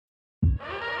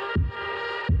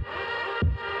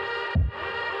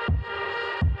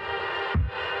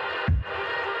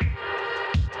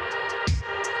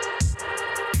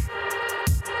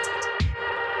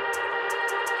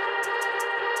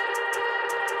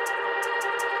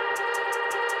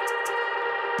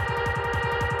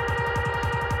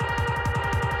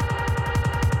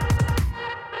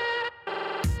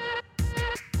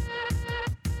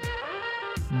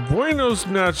Buenos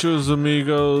nachos,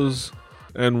 amigos,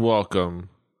 and welcome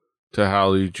to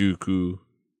Halijuku.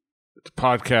 It's a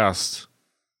podcast.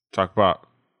 Talk about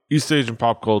East Asian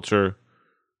pop culture,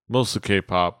 mostly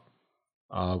K-pop.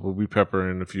 But we pepper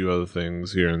in a few other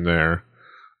things here and there.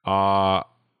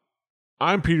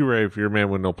 I'm Peter Ray, your man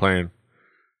with no plan.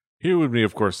 Here with me,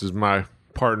 of course, is my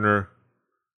partner,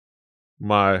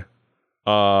 my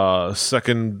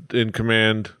second in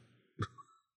command,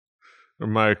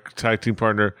 my tag team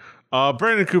partner,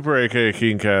 Brandon Cooper, aka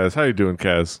King Kaz. How you doing,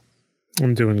 Kaz?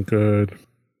 I'm doing good.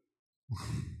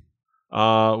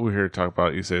 We're here to talk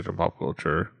about East Asian pop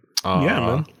culture. Yeah,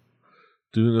 man.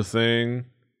 Doing the thing.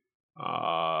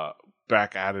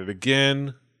 Back at it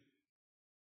again.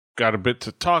 Got a bit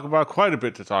to talk about, quite a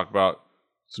bit to talk about.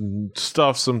 Some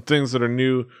stuff, some things that are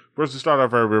new. First, we start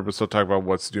off every episode talking about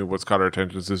what's new, what's caught our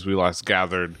attention since we last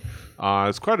gathered.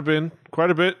 It's quite a bit.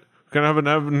 Kind of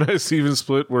have a nice even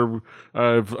split where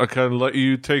I kind of let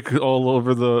you take take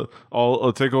over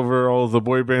all the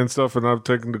boy band stuff, and I've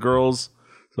taken the girls.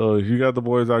 So you got the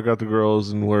boys, I got the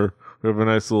girls, and we have a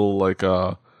nice little like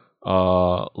a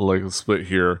split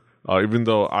here. Even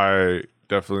though I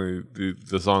definitely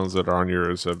the songs that are on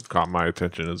yours have caught my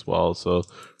attention as well. So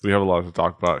we have a lot to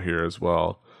talk about here as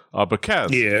well. But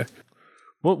Kaz, yeah.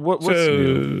 What's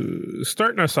new?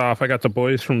 Starting us off, I got the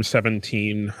boys from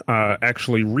 17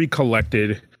 actually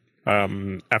recollected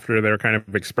after their kind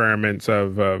of experiments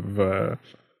of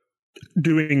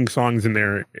doing songs in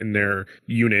their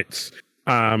units.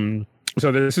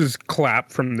 So this is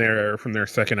Clap from their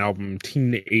second album,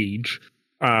 Teenage.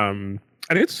 And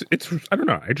it's I don't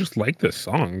know, I just like this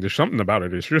song. There's something about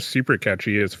it. It's just super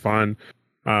catchy. It's fun.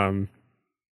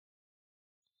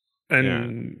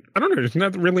 And I don't know, there's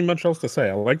not really much else to say.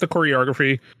 I like the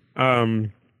choreography.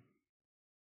 And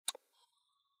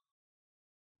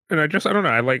I don't know,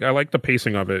 I like the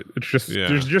pacing of it. It's just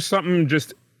there's just something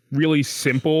just really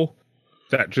simple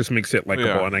that just makes it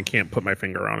likable, and I can't put my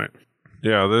finger on it.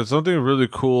 Yeah, there's something really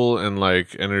cool and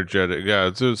like energetic. Yeah,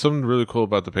 it's something really cool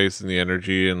about the pace and the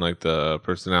energy and like the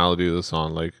personality of the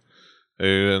song. Like,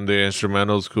 and the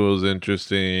instrumental's cool, is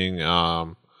interesting.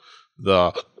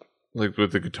 Like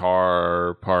with the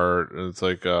guitar part, it's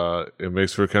like it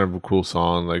makes for kind of a cool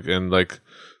song. Like, and like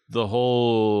the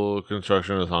whole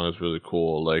construction of the song is really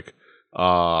cool. Like,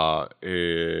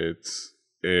 it's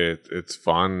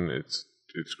fun. It's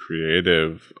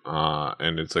creative.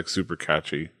 And it's like super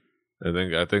catchy. I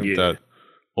think that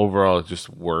overall it just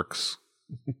works.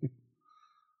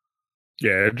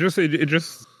 Yeah, it just I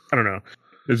don't know.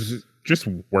 It just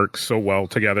works so well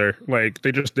together. Like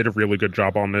they just did a really good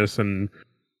job on this, and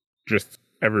just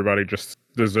everybody just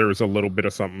deserves a little bit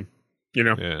of something, you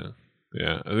know?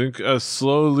 Yeah. I think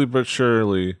slowly but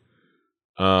surely,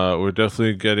 we're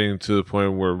definitely getting to the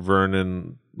point where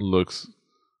Vernon looks a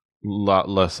lot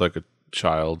less like a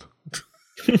child.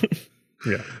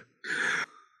 Yeah.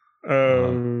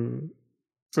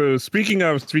 So speaking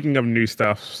of new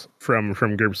stuff from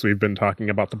groups we've been talking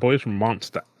about, the boys from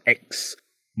Monster X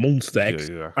have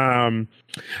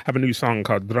a new song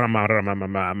called Drama for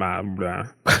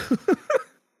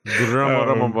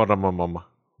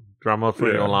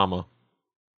your llama.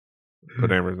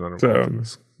 But Amber's not involved in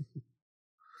this.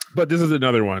 But this is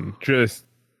another one.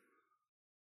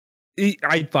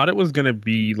 I thought it was gonna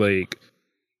be like,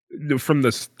 from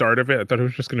the start of it, I thought it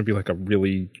was just gonna be like a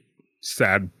really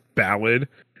sad ballad,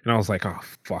 and I was like, oh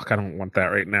fuck, I don't want that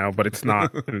right now. But it's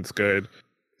not, and it's good.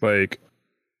 Like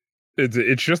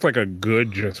it's just like a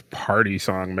good just party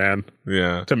song, man.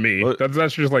 Yeah, to me,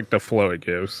 that's just like the flow it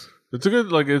gives. It's a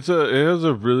good, like, it has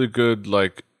a really good,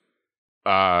 like,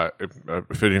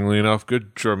 fittingly enough,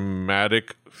 good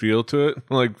dramatic feel to it.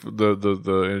 Like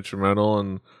the instrumental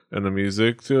and the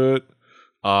music to it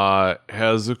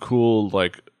has a cool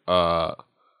like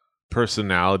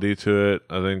personality to it.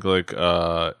 I think like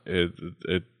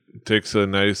it takes a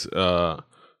nice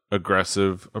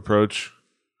aggressive approach,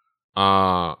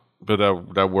 but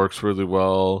that works really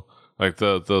well. Like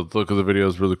the look of the video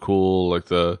is really cool. Like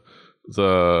the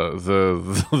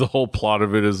whole plot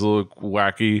of it is a little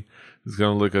wacky. It's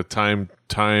kind of like a time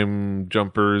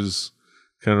jumpers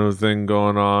kind of thing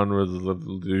going on, where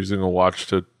they're using a watch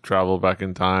to travel back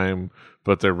in time,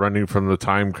 but they're running from the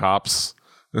time cops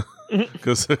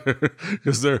because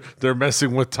they're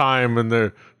messing with time, and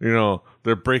they're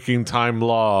breaking time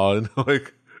law, and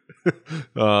like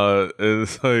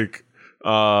it's like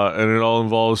and it all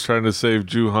involves trying to save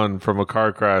Ju-hun from a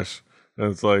car crash,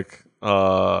 and it's like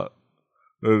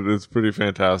it's pretty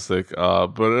fantastic.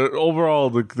 But overall,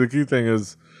 the key thing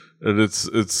is that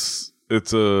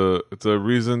it's a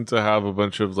reason to have a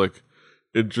bunch of like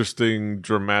interesting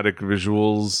dramatic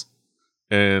visuals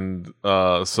and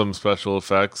some special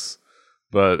effects,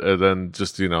 but then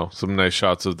just some nice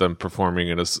shots of them performing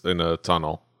in a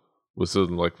tunnel with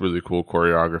some like really cool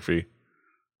choreography.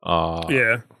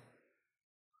 Yeah.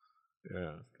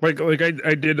 Like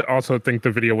I did also think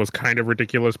the video was kind of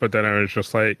ridiculous, but then I was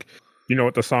just like, you know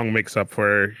what, the song makes up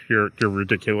for your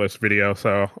ridiculous video,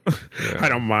 so I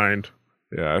don't mind.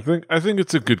 Yeah, I think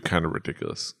it's a good kind of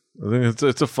ridiculous. I think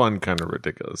it's a fun kind of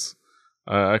ridiculous.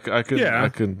 I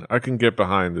can get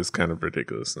behind this kind of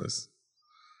ridiculousness.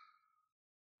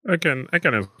 I can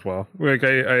as well. Like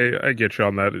I get you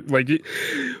on that. Like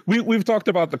we've talked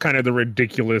about the kind of the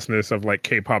ridiculousness of like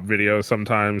K-pop videos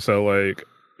sometimes. So like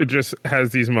it just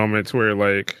has these moments where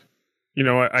like, you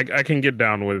know, I can get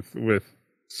down with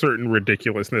certain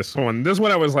ridiculousness. This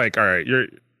one I was like, all right, you're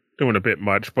doing a bit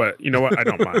much, but you know what? I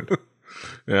don't mind.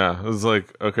 Yeah, it was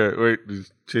like, okay, wait,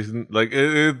 chasing, like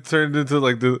it turned into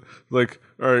like all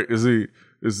right, is the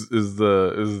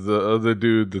other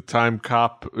dude the time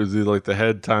cop? Is he like the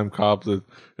head time cop? And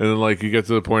then like you get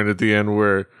to the point at the end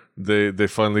where they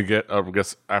finally get, I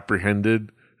guess,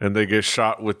 apprehended, and they get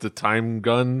shot with the time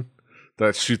gun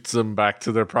that shoots them back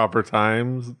to their proper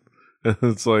times. And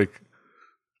it's like,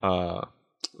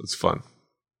 it's fun,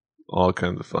 all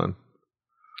kinds of fun.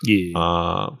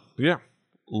 Yeah.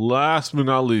 Last but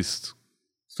not least.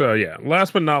 So yeah,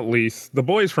 last but not least, the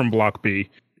boys from Block B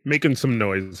making some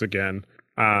noise again,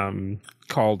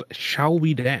 called "Shall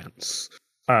We Dance?"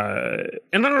 And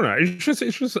I don't know, it's just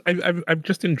I've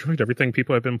just enjoyed everything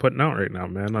people have been putting out right now,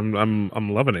 man.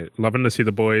 I'm loving it, loving to see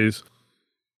the boys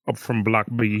up from Block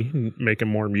B making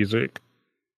more music,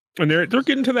 and they're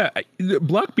getting to that.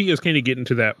 Block B is kind of getting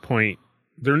to that point.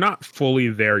 They're not fully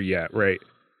there yet, right?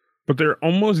 But they're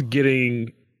almost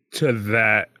getting to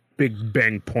that Big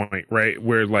Bang point, right?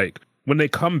 Where like when they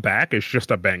come back, it's just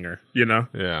a banger, you know?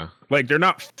 Yeah. Like they're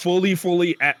not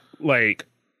fully at like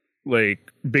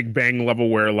Big Bang level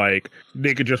where like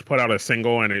they could just put out a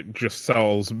single and it just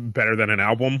sells better than an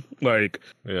album. Like,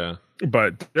 yeah.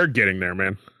 But they're getting there,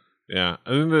 man. Yeah.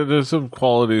 I think there's some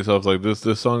quality stuff like this.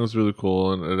 This song is really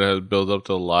cool and it has built up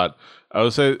to a lot. I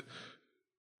would say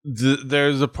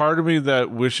there's a part of me that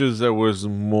wishes there was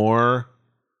more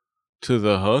to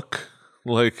the hook,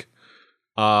 like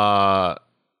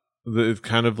it's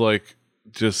kind of like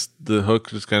just the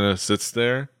hook just kind of sits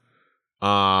there,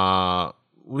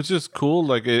 which is cool.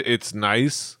 Like it's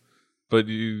nice, but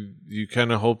you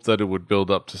kind of hope that it would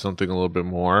build up to something a little bit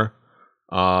more.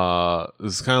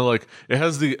 It's kind of like it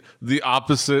has the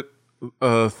opposite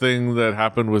thing that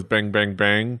happened with Bang Bang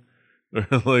Bang,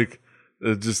 like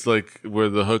just like where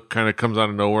the hook kind of comes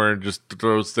out of nowhere and just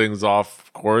throws things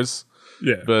off course.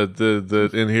 Yeah, but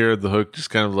the in here the hook just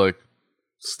kind of like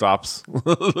stops.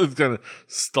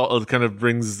 It kind of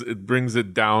brings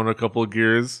it down a couple of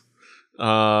gears,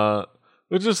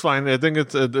 which is fine. I think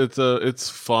it's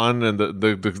fun, and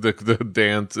the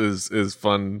dance is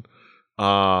fun,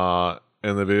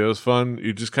 and the video is fun.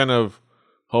 You just kind of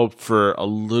hope for a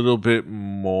little bit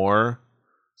more,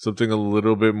 something a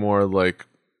little bit more like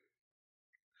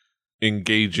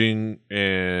engaging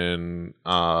and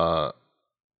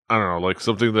I don't know, like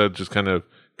something that just kind of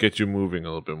gets you moving a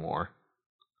little bit more.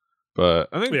 But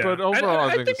I think, but overall,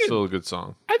 I think it's still a good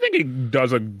song. I think it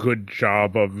does a good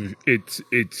job of its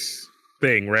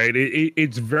thing, right?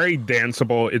 It's very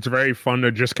danceable. It's very fun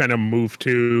to just kind of move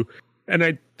to, and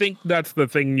I think that's the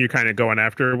thing you're kind of going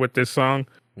after with this song.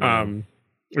 There's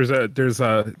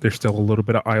still a little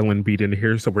bit of island beat in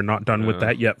here, so we're not done with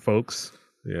that yet, folks.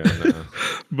 Yeah, no.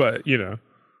 But you know,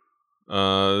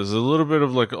 there's a little bit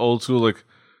of like old school, like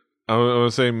I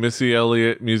would say Missy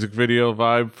Elliott music video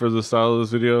vibe for the style of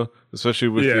this video, especially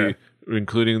with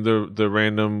including the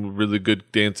random really good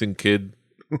dancing kid,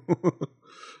 and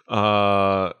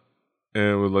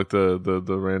with like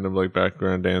the random like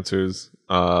background dancers.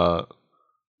 But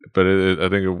I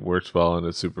think it works well and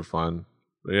it's super fun.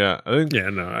 But yeah, I think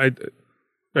I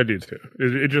do too.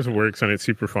 It just works and it's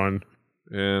super fun.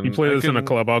 And you play this in a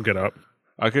club, I'll get up.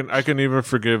 I can even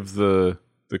forgive the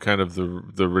kind of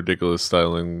the ridiculous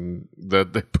styling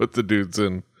that they put the dudes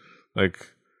in,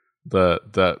 like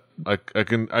that I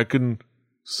can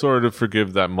sort of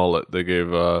forgive that mullet they gave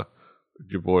your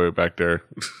boy back there.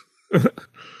 And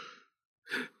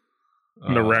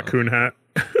the raccoon hat.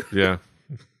 Yeah.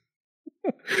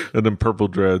 And then purple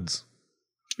dreads.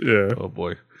 Yeah. Oh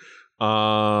boy.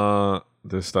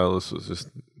 The stylist was just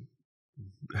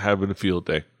having a field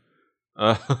day.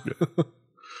 I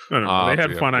don't know. They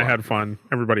had fun. I had fun.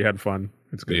 Everybody had fun.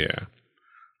 It's good.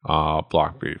 Yeah.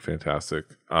 Block B, fantastic.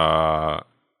 Yeah,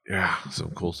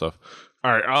 some cool stuff.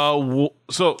 All right.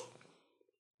 So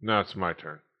now it's my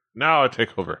turn. Now I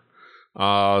take over.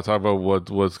 Talk about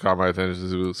what's caught my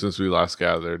attention since we last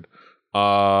gathered.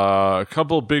 A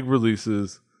couple big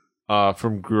releases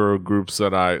from girl groups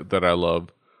that I love.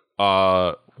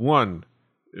 One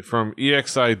from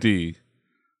EXID,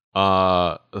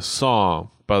 a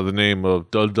song by the name of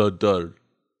Dul Dul Dul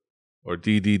or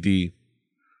DDD.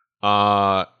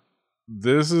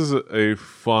 This is a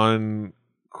fun,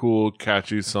 cool,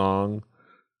 catchy song.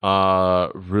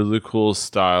 Really cool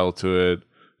style to it.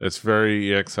 It's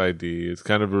very EXID. It's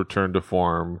kind of a return to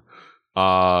form,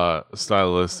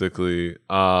 stylistically.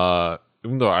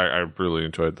 Even though I really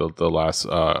enjoyed the last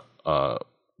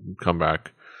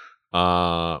comeback.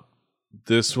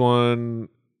 This one,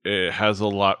 it has a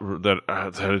lot that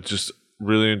is just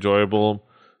really enjoyable.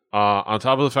 On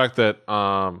top of the fact that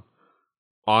on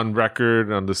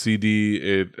record on the CD,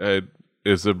 it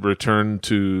is a return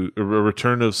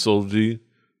of Solji,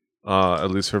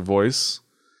 at least her voice.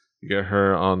 You get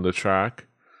her on the track.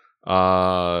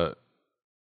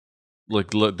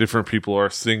 Different people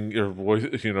are singing her voice,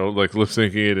 like lip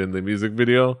syncing it in the music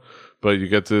video, but you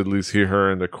get to at least hear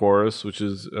her in the chorus, which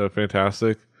is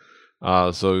fantastic.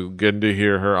 So getting to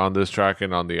hear her on this track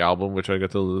and on the album, which I get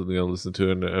to listen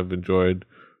to and have enjoyed,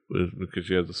 because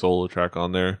she has a solo track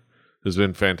on there, has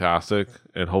been fantastic.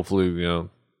 And hopefully,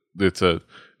 it's a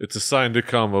sign to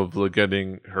come of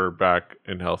getting her back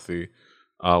and healthy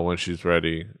when she's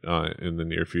ready in the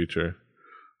near future.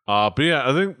 But yeah,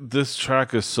 I think this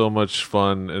track is so much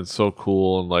fun and so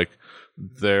cool, and like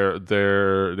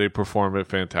they perform it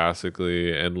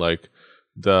fantastically, and like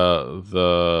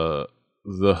the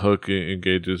hook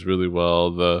engages really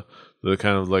well. The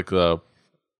kind of like that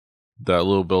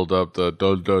little build up,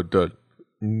 the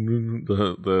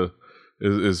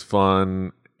is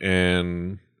fun,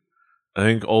 and I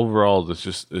think overall it's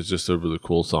just a really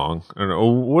cool song. I don't know.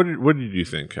 What did you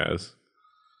think, Kaz?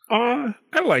 I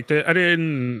liked it.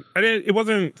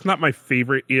 It's not my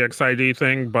favorite EXID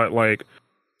thing, but like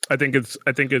I think it's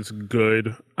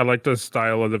good. I like the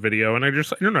style of the video, and I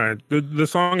don't know, the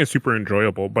song is super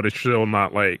enjoyable, but it's still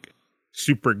not like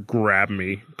super grab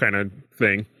me kind of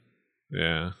thing.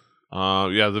 Yeah.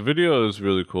 The video is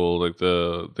really cool. Like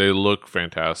they look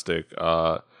fantastic.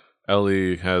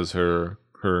 Ellie has her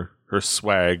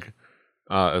swag,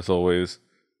 as always.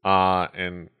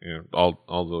 And all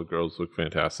the girls look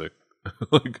fantastic.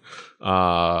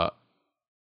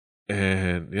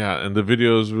 And the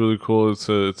video is really cool. It's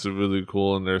a really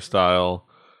cool in their style.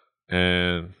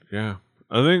 And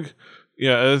I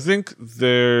think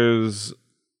there's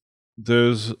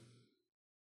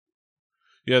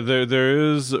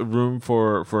there is room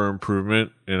for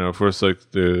improvement. Of course, like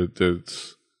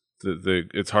it's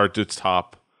hard to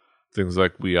top things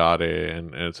like We Ade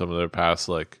and some of their past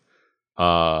like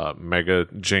mega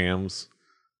jams.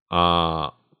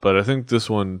 But I think this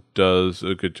one does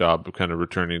a good job of kind of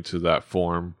returning to that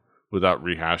form without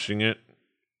rehashing it,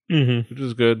 which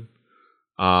is good.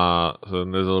 So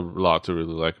there's a lot to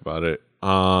really like about it.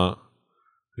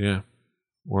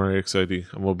 More exciting.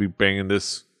 I'm gonna be banging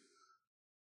this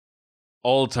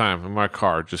all the time in my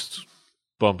car, just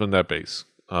bumping that bass.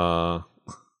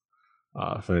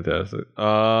 Fantastic.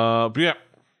 But yeah.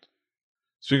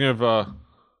 Speaking of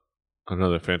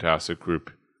another fantastic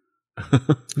group.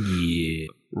 Yeah.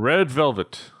 Red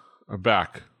Velvet are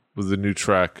back with a new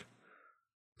track,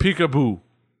 Peekaboo,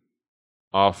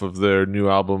 off of their new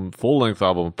album, full-length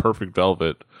album, Perfect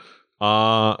Velvet.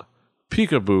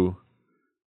 Peekaboo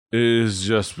is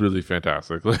just really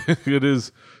fantastic. It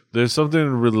is. There's something to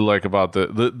really like about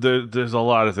there's a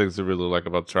lot of things to really like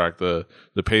about the track. The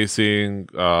pacing,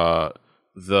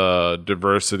 the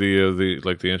diversity of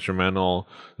the instrumental,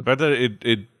 the fact that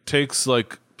it takes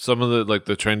like some of the like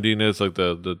the trendiness, like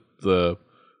the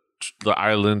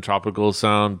island tropical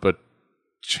sound, but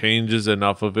changes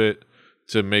enough of it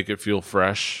to make it feel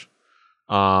fresh.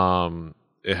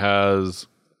 It has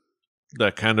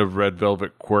that kind of Red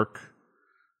Velvet quirk,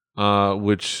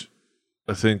 which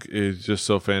I think is just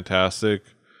so fantastic.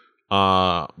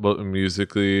 But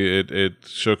musically, it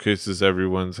showcases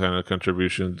everyone's kind of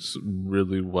contributions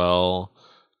really well.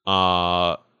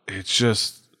 It's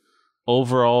just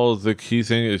overall the key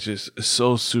thing is just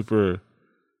so super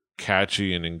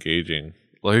catchy and engaging.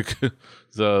 Like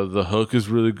the hook is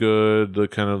really good. The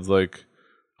kind of like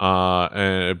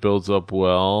and it builds up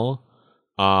well.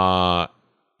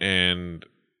 And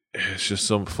it's just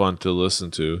so fun to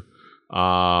listen to.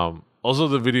 Also,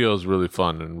 the video is really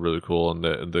fun and really cool, and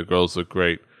the girls look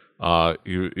great.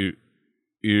 You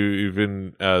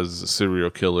even as serial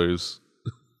killers,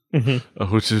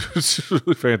 which is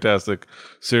really fantastic.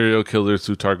 Serial killers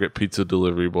who target pizza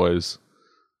delivery boys.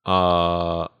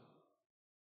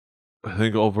 I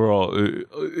think overall,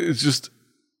 it's just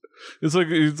it's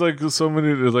like so many.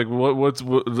 It's like what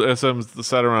SM's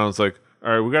sat around. It's like,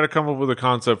 all right, we got to come up with a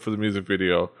concept for the music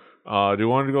video. Do you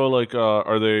want to go like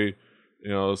are they,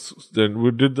 then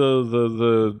we did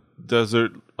the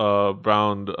desert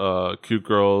bound cute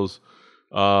girls.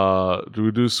 Do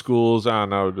we do schools? I don't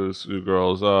know. Do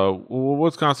girls?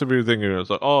 What's concept are you thinking? It's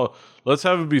like, oh, let's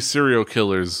have it be serial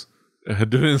killers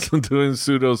doing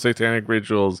pseudo satanic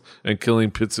rituals and killing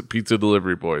pizza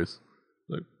delivery boys.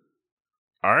 Like,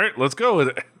 all right, let's go with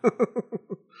it.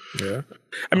 Yeah,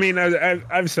 I mean,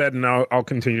 I've said, and I'll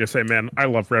continue to say, man, I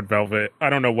love Red Velvet. I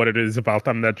don't know what it is about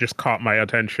them that just caught my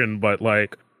attention, but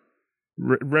like,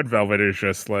 Red Velvet is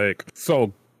just like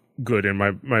so good in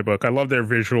my book. I love their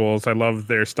visuals. I love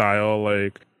their style.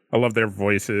 Like, I love their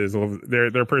voices. I love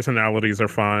their personalities are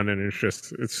fun, and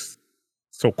it's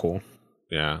so cool.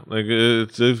 Yeah, like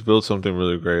they've built something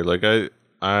really great. Like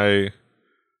I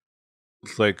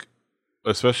like,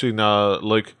 especially now,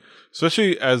 like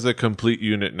especially as a complete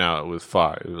unit now with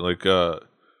 5. Like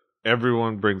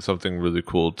everyone brings something really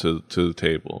cool to the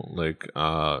table. Like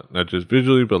not just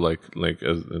visually, but like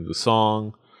as in the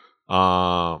song.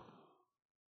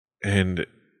 And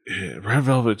Red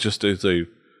Velvet just is a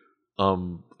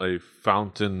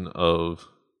fountain of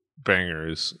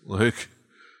bangers. Like,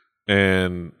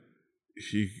 and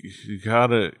you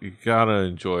gotta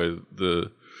enjoy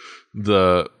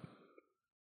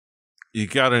you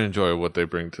gotta enjoy what they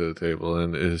bring to the table,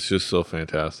 and it's just so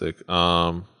fantastic.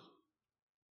 But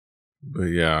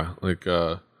yeah, like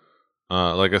I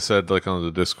said, like on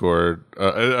the Discord,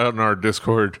 on our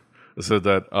Discord, I said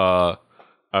that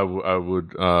I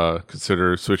would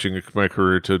consider switching my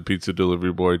career to pizza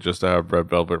delivery boy just to have Red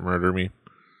Velvet murder me.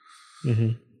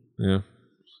 Mm-hmm. Yeah,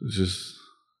 it's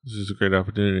just a great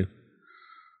opportunity.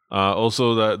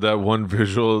 Also, that one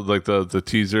visual, like the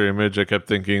teaser image, I kept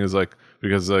thinking is like,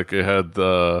 because like it had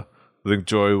I think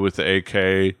Joy with the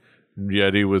AK,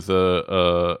 Yeti with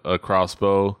a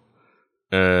crossbow,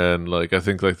 and like I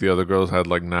think like the other girls had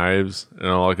like knives, and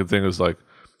all I could think was like,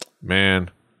 man,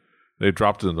 they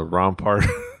dropped it in the wrong part.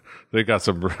 They got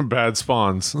some bad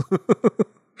spawns.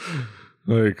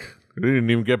 Like they didn't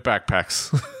even get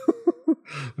backpacks.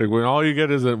 Like when all you get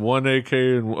is that one AK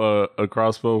and a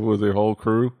crossbow with your whole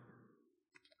crew,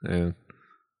 and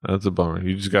that's a bummer.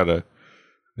 You just gotta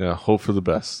hope for the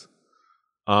best.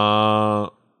 Yeah,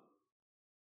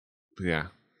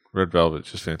 Red Velvet,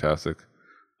 just fantastic.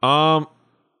 But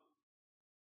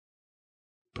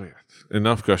yeah,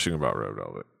 enough gushing about Red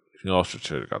Velvet. You all should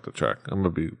check out the track.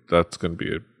 That's gonna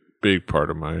be a big part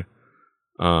of my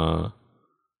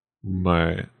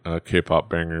K-pop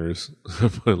bangers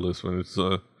playlist when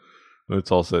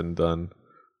it's all said and done.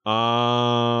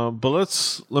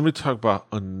 But let me talk about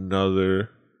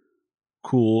another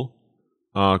cool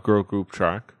girl group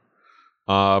track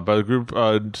by the group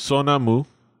Sonamu.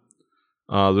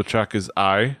 The track is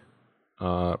I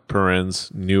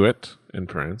parens Knew It in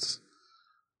parens.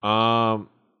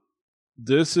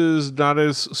 This is not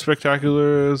as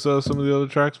spectacular as some of the other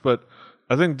tracks, but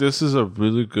I think this is a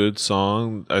really good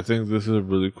song. I think this is a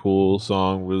really cool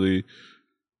song, really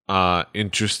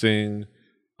interesting.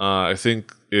 I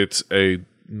think it's a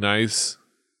nice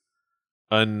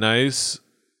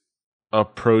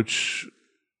approach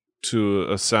to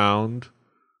a sound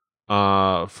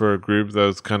for a group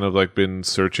that's kind of like been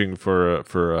searching for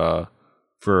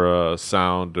a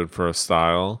sound and for a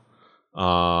style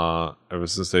ever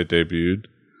since they debuted.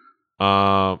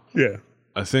 Yeah,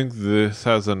 I think this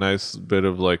has a nice bit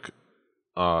of like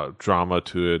drama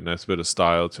to it, nice bit of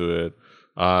style to it.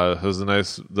 Has a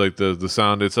nice like the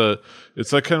sound. It's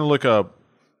like kind of like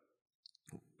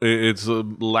it's a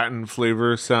Latin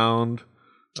flavor sound.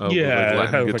 Yeah,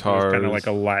 like Latin guitars, like, kind of like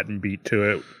a Latin beat to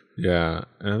it. Yeah,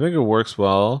 and I think it works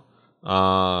well.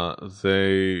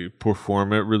 They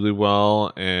perform it really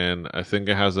well, and I think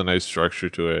it has a nice structure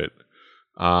to it.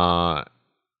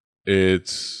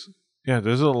 There's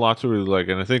a lot to really like,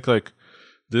 and I think like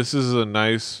this is a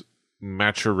nice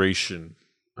maturation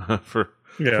for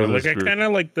like I group. kind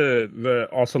of like the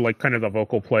also like kind of the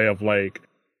vocal play of like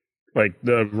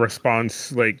the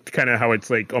response, like kind of how it's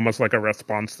like almost like a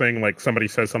response thing, like somebody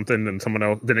says something then someone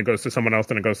else, then it goes to someone else,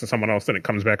 then it goes to someone else, then it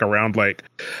comes back around. Like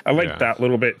I like that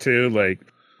little bit too. Like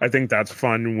I think that's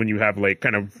fun when you have like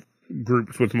kind of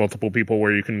groups with multiple people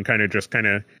where you can kind of just kind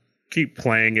of keep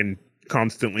playing and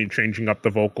constantly changing up the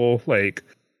vocal, like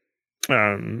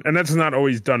and that's not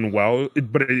always done well,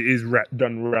 but it is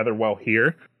done rather well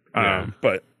here.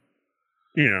 But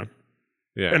you know,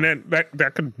 and then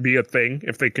that could be a thing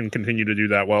if they can continue to do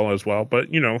that well as well. But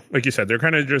like you said, they're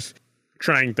kind of just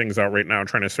trying things out right now,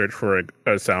 trying to search for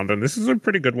a sound, and this is a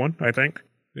pretty good one, I think.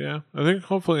 Yeah, I think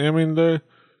hopefully, I mean,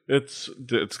 it's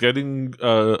getting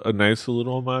a nice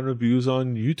little amount of views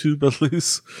on YouTube at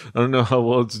least. I don't know how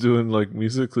well it's doing like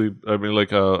musically. I mean, like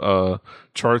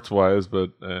charts wise, but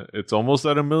it's almost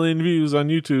at 1 million views on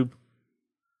YouTube.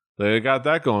 They got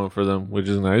that going for them, which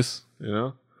is nice, you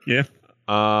know. Yeah.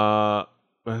 I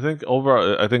think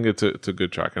overall, I think it's a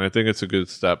good track, and I think it's a good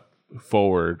step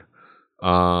forward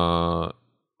for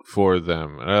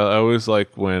them. I always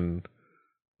like when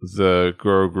the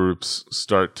girl groups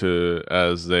start to,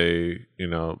 as they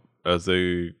have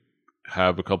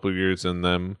a couple of years in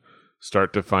them,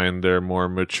 start to find their more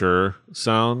mature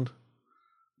sound.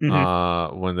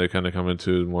 When they kind of come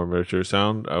into more mature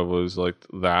sound, I always liked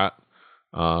that.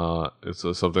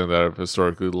 It's something that I've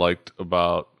historically liked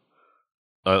about.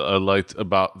 I liked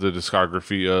about the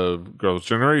discography of Girls'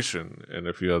 Generation and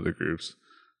a few other groups,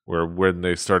 where when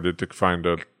they started to find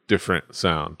a different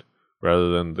sound rather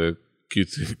than the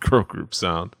cutesy girl group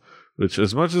sound, which,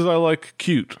 as much as I like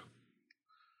cute,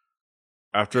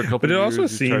 after a couple of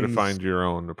years, you try to find your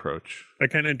own approach. I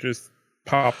kind of just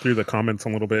pop through the comments a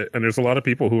little bit, and there's a lot of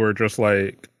people who are just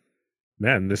like,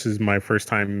 man, this is my first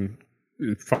time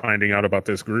finding out about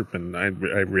this group, and I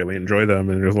really enjoy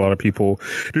them. And there's a lot of people,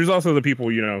 there's also the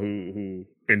people, you know, who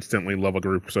instantly love a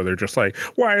group, so they're just like,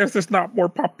 why is this not more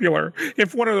popular?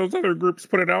 If one of those other groups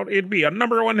put it out, it'd be a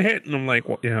 #1 hit. And I'm like,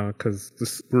 well, yeah, because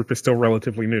this group is still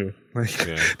relatively new. Like,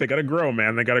 they gotta grow,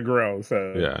 man. They gotta grow.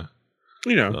 So yeah,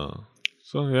 you know.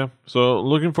 So yeah. So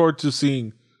looking forward to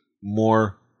seeing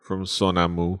more from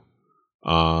Sonamu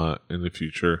in the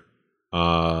future.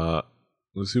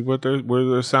 Let's see where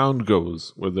their sound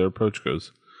goes, where their approach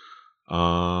goes.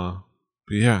 But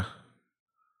yeah,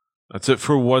 that's it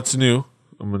for what's new.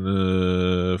 I'm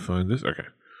gonna find this. Okay.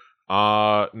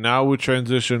 Now we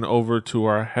transition over to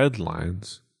our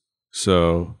headlines.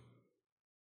 So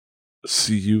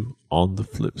see you on the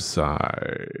flip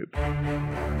side.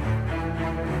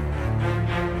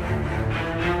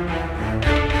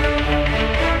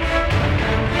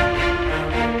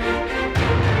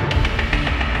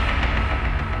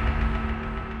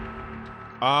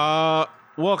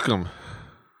 Welcome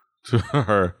to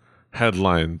our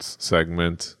headlines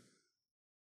segment.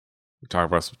 We talk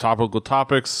about some topical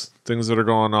topics, things that are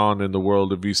going on in the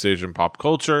world of East Asian pop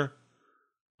culture.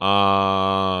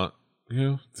 Things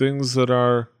that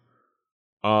are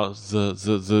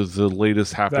the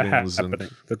latest happenings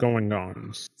and the going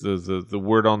ons, the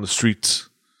word on the streets,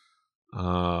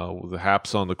 the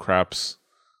haps on the craps.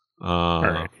 All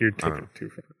right, you're taking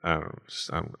too far. I don't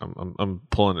know. I'm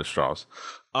pulling at straws.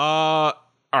 All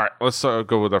right, let's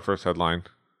go with our first headline.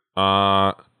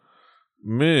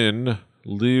 Min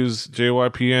leaves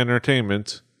JYP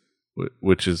Entertainment,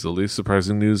 which is the least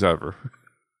surprising news ever.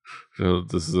 So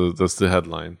that's the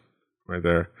headline right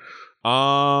there.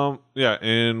 In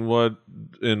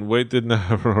Wait Didn't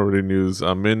Happen Already news,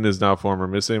 Min is now former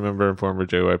Miss A member and former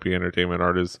JYP Entertainment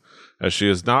artist, as she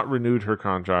has not renewed her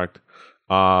contract.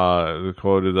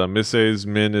 Quoted, Miss A's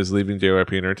Min is leaving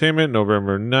JYP Entertainment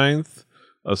November 9th.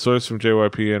 A source from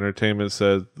JYP Entertainment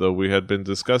said, though we had been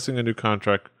discussing a new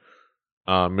contract,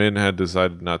 Min had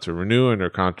decided not to renew, and her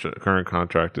current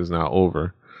contract is now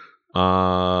over.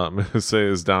 Miss A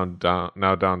is now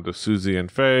down to Suzy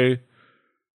and Faye,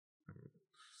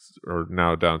 or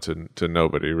now down to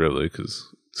nobody really,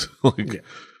 because you're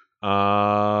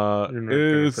not going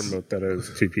to promote that as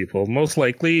two people. Most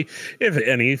likely, if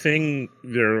anything,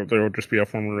 there will just be a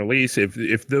formal release.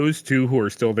 If those two who are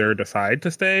still there decide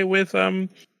to stay with JYP,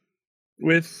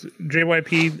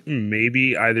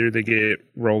 maybe either they get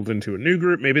rolled into a new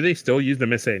group, maybe they still use the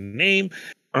Miss A name.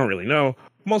 I don't really know.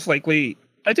 Most likely,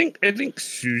 I think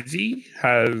Suzy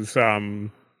has a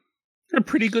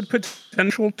pretty good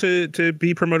potential to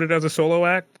be promoted as a solo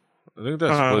act. I think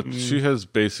that's what she has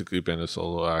basically been, a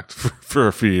solo act for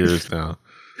a few years now.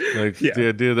 Like the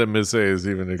idea that Miss A is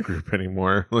even a group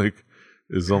anymore, like,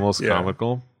 is almost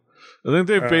comical. I think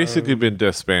they've basically been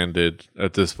disbanded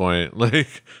at this point.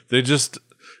 Like, they just,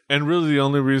 and really the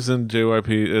only reason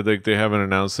JYP, like, they haven't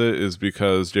announced it is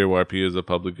because JYP is a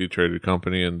publicly traded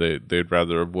company and they'd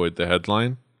rather avoid the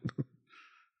headline.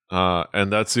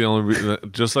 And that's the only reason.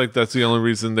 Just like that's the only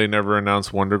reason they never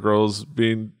announced Wonder Girls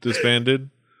being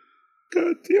disbanded.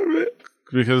 God damn it!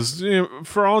 Because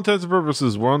for all intents and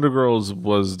purposes, Wonder Girls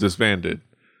was disbanded.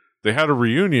 They had a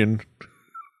reunion,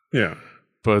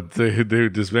 but they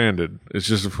disbanded. It's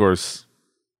just, of course,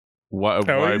 why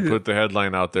put the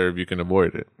headline out there if you can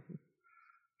avoid it?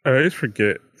 I always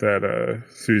forget that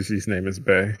Suzy's name is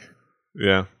Bae.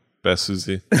 Yeah, best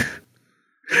Suzy.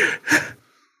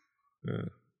 Yeah.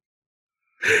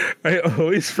 I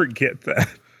always forget that.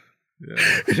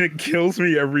 Yeah. And it kills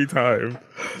me every time.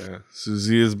 Yeah.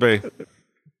 Susie is bae.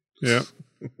 Yeah.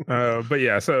 But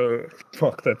yeah, so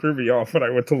fuck, that threw me off when I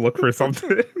went to look for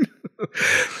something.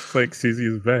 It's like Susie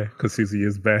is bae because Susie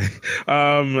is bae.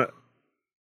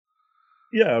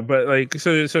 Yeah, but like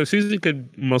so Susie could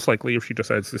most likely, if she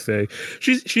decides to stay,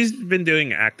 she's been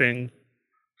doing acting.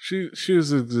 She's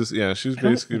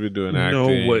basically been doing acting.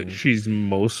 Know what she's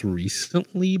most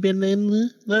recently been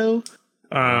in though.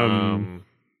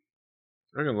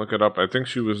 I can look it up. I think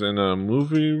she was in a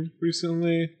movie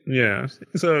recently. Yeah,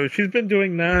 so she's been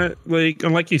doing that.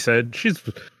 And like you said, she's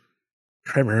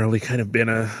primarily kind of been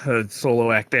a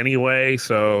solo act anyway.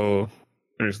 So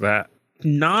there's that.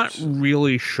 Not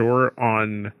really sure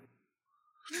on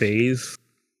phase.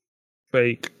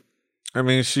 I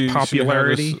mean,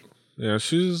 popularity.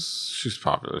 She's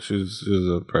popular. She's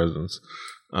a presence.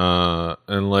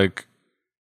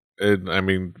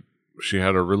 She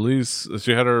had a release.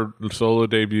 She had her solo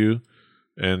debut,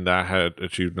 and that had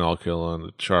achieved an all kill on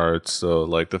the charts. So,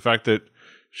 like, the fact that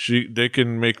they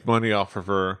can make money off of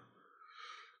her,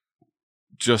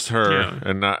 just her,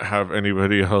 and not have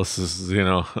anybody else's,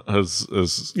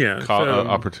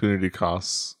 opportunity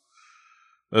costs.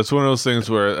 That's one of those things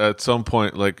where, at some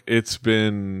point, like, it's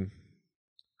been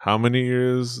how many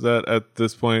years that at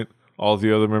this point all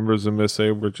the other members of Miss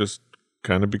A were just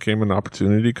kind of became an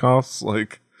opportunity cost,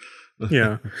 like.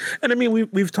 Yeah, and I mean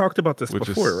we've talked about this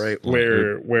before, right?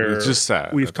 Where it's just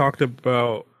sad. We've talked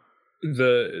about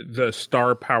the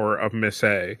star power of Miss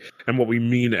A and what we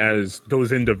mean as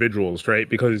those individuals, right?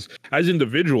 Because as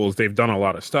individuals, they've done a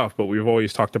lot of stuff, but we've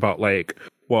always talked about like,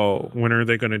 well, when are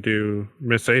they going to do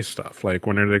Miss A stuff? Like,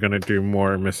 when are they going to do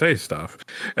more Miss A stuff?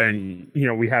 And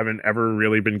we haven't ever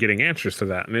really been getting answers to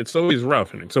that, and it's always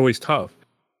rough and it's always tough.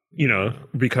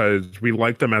 Because we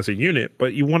like them as a unit,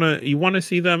 but you want to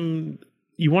see them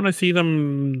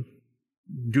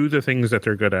do the things that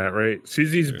they're good at, right?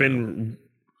 Susie's been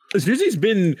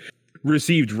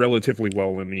received relatively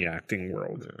well in the acting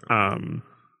world.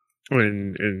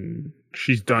 And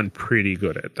she's done pretty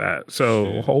good at that.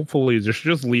 So hopefully this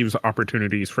just leaves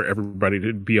opportunities for everybody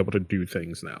to be able to do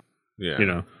things now.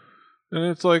 Yeah. And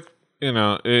it's like,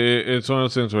 it's one of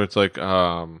those things where it's like,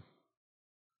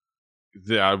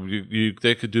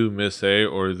 they could do Miss A,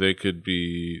 or they could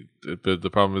be. But the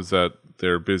problem is that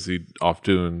they're busy off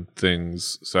doing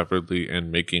things separately and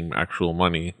making actual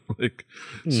money. Like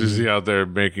Susie out there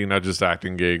making not just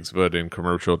acting gigs, but in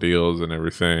commercial deals and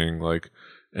everything. Like,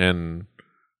 and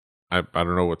I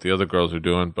don't know what the other girls are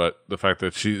doing, but the fact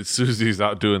that Susie's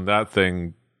out doing that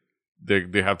thing,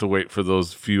 they have to wait for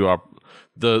those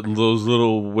those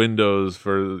little windows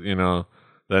for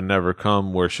that never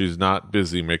come where she's not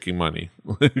busy making money.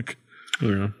 Like,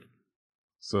 yeah.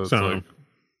 So it's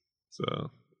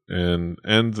and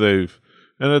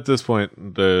at this point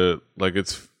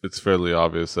it's fairly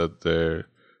obvious that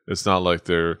it's not like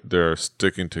they're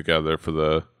sticking together for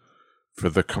the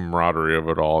camaraderie of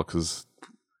it all, because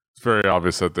it's very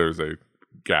obvious that there's a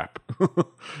gap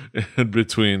in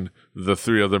between the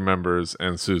three other members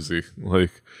and Susie.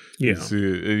 Like,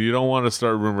 you don't want to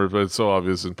start rumors, but it's so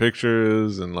obvious in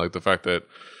pictures, and like the fact that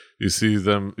you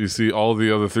see all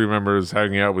the other three members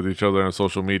hanging out with each other on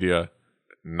social media,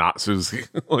 not Susie.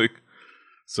 Like,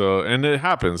 so, and it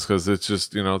happens because it's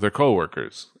just they're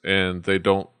coworkers and they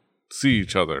don't see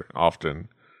each other often,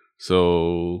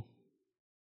 so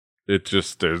it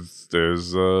just there's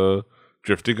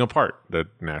drifting apart that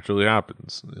naturally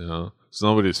happens. It's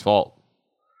nobody's fault.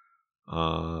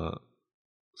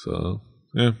 So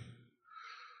yeah.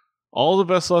 All the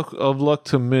best of luck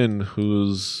to Min,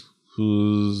 who's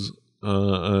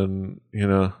and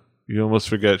you almost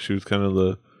forget she was kind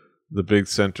of the big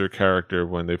center character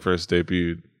when they first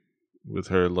debuted with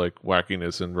her like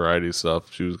wackiness and variety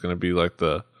stuff. She was going to be like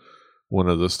one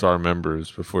of the star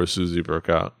members before Susie broke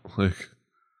out. Like,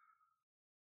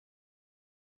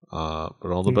 but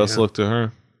all the best luck to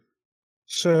her.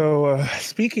 So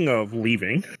speaking of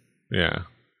leaving,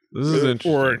 this is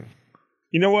interesting. Or,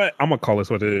 you know what? I'm gonna call this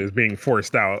what it is: being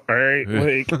forced out. All right,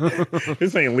 like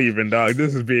this ain't leaving, dog.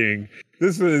 This was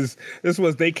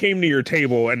they came to your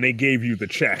table and they gave you the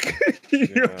check.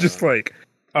 You're just like,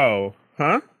 oh,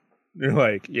 huh? You're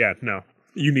like, yeah, no,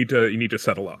 you need to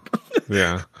settle up.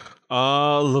 Yeah.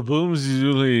 Laboom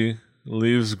usually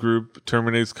leaves group,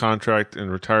 terminates contract, and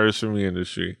retires from the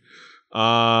industry.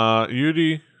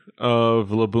 Yuri of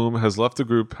Laboom has left the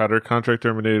group, had her contract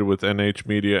terminated with NH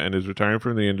Media, and is retiring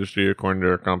from the industry, according to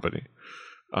her company.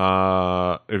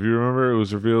 If you remember, it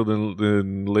was revealed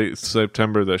in late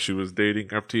September that she was dating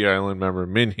FT Island member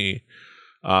Minhee,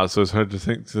 So it's hard to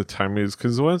think the timing is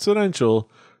coincidental.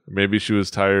 Maybe she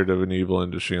was tired of an evil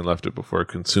industry and left it before it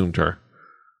consumed her.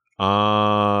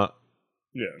 Yeah,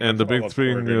 and the big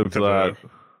thing of that,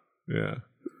 yeah,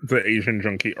 the Asian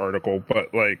Junkie article.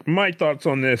 But like, my thoughts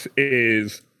on this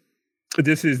is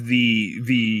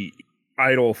the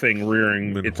idol thing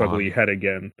rearing its ugly head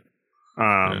again.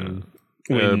 When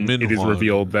it is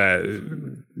revealed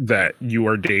that you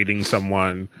are dating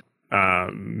someone,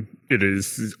 it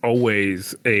is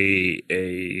always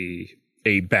a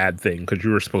bad thing, because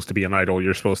you were supposed to be an idol.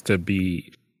 You're supposed to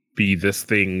be this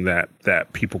thing that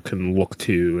people can look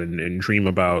to and dream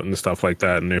about and stuff like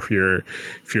that. And if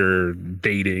you're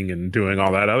dating and doing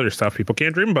all that other stuff, people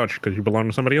can't dream about you because you belong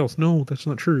to somebody else. No, that's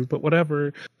not true, but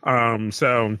whatever.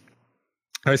 So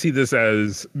I see this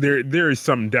as there is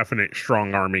some definite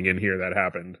strong arming in here that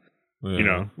happened. Yeah. You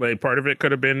know, like part of it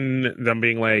could have been them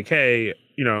being like, hey,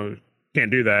 you know, can't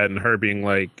do that, and her being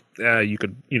like, you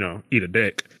could, you know, eat a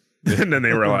dick. And then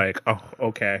they were like, oh,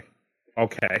 okay.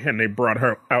 And they brought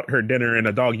her out her dinner in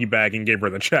a doggy bag and gave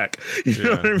her the check. You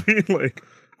know what I mean? Like,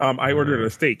 I ordered a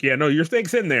steak. Yeah, no, your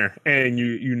steak's in there, and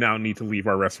you now need to leave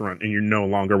our restaurant, and you're no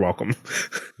longer welcome.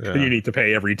 Yeah. You need to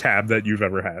pay every tab that you've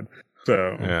ever had.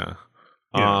 So yeah.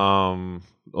 Yeah.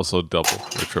 Also double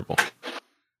or triple.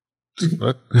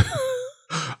 What?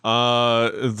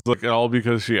 It's like all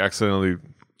because she actually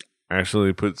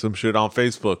put some shit on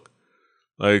Facebook,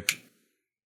 like,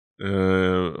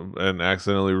 and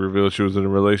accidentally revealed she was in a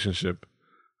relationship.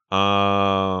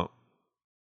 Yeah,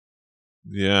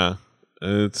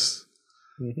 it's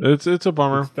a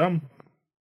bummer. It's dumb.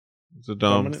 It's a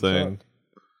dumb thing.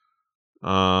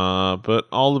 But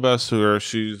all the best to her.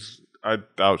 I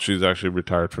doubt she's actually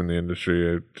retired from the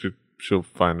industry. She'll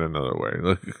find another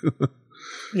way.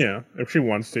 Yeah, if she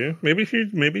wants to. Maybe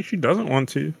she doesn't want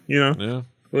to, you know? Yeah.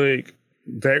 Like,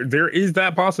 there is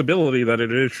that possibility that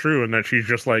it is true, and that she's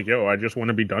just like, yo, I just want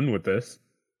to be done with this.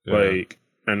 Yeah. Like,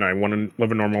 and I want to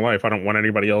live a normal life. I don't want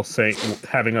anybody else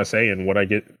having a say in what I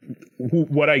get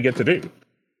to do.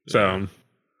 So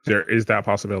there is that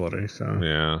possibility. So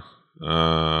yeah.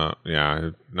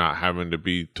 Not having to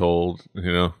be told,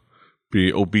 you know,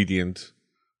 be obedient.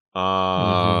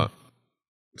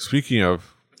 Speaking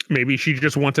of, maybe she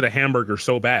just wanted a hamburger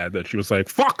so bad that she was like,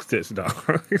 fuck this dog.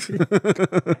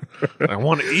 I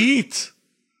want to eat.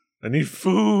 I need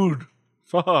food.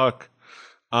 Fuck.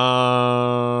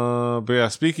 But yeah,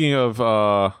 speaking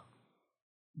of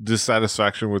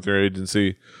dissatisfaction with your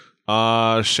agency,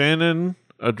 Shannon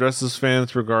addresses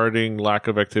fans regarding lack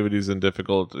of activities and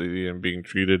difficulty in being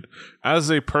treated as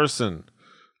a person.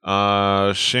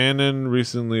 Shannon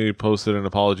recently posted an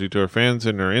apology to her fans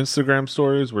in her Instagram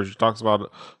stories, where she talks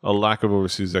about a lack of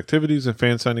overseas activities and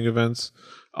fan signing events.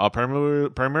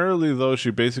 Primarily, though,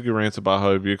 she basically rants about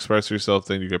how if you express yourself,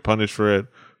 then you get punished for it,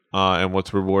 and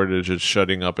what's rewarded is just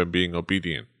shutting up and being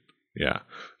obedient. Yeah.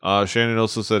 Shannon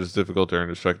also said it's difficult to earn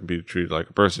respect and be treated like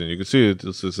a person. You can see it.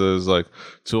 It says, like,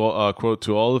 quote,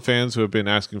 to all the fans who have been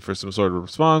asking for some sort of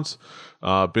response,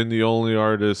 been the only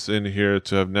artist in here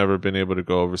to have never been able to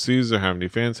go overseas or have any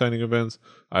fan signing events.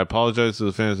 I apologize to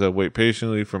the fans that wait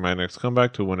patiently for my next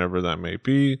comeback to whenever that may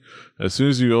be. As soon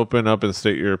as you open up and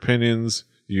state your opinions,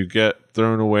 you get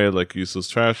thrown away like useless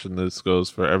trash, and this goes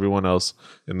for everyone else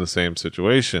in the same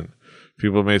situation.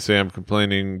 People may say I'm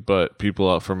complaining, but people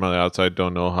out from the outside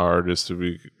don't know how hard it is to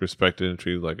be respected and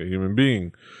treated like a human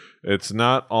being. It's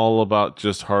not all about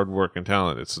just hard work and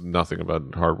talent. It's nothing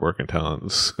about hard work and talent.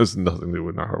 This has nothing to do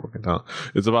with not hard work and talent.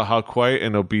 It's about how quiet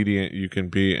and obedient you can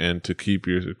be and to keep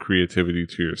your creativity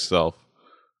to yourself.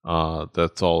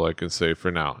 That's all I can say for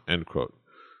now. End quote.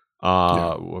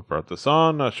 What brought this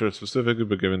on? Not sure specifically,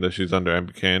 but given that she's under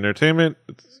MBK Entertainment,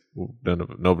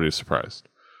 nobody's surprised.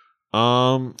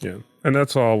 Yeah, and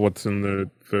that's all what's in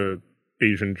the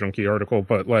Asian Junkie article.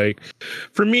 But like,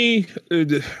 for me,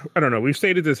 I don't know. We've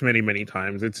stated this many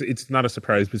times. It's not a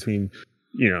surprise between,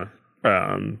 you know,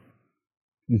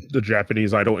 the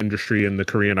Japanese idol industry and the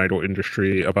Korean idol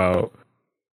industry about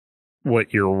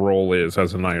what your role is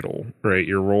as an idol, right?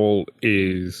 Your role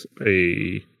is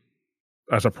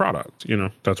as a product. You know,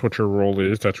 that's what your role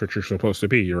is. That's what you're supposed to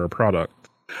be. You're a product.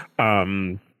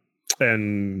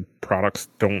 And products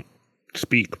don't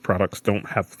speak. Products don't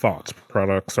have thoughts.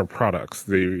 Products are products.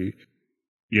 They,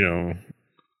 you know,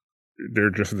 they're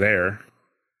just there.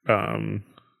 Yeah.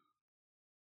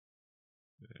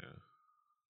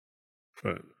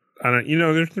 But I don't, you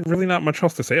know, there's really not much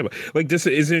else to say about it. Like, this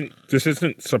isn't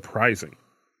surprising.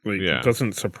 Like, It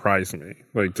doesn't surprise me.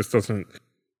 Like, this doesn't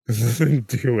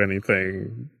do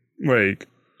anything. Like,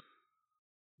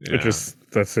 it just,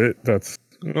 that's it. That's,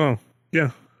 oh,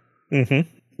 yeah. Mm-hmm.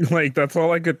 Like that's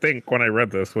all I could think when I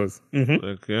read this was,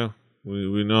 Like, yeah,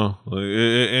 we know, like,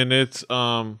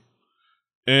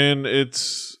 and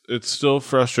it's still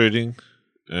frustrating.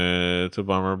 It's a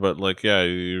bummer, but like, yeah,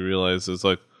 you realize it's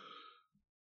like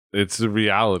it's the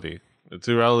reality. It's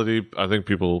a reality. I think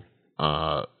people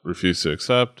refuse to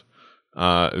accept.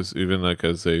 Is even like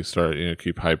as they start,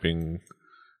 keep hyping.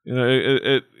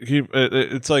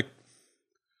 It's like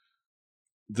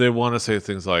they want to say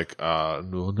things like,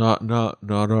 no,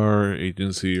 not our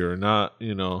agency, or not,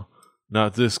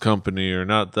 not this company or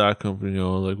not that company.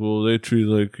 Like, well, they treat,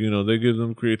 like, they give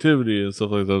them creativity and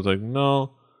stuff like that. I was like,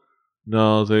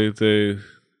 no, they,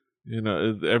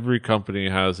 every company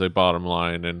has a bottom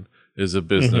line and is a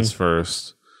business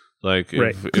first. Like,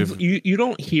 right? if You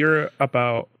don't hear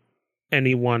about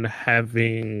anyone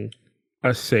having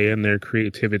a say in their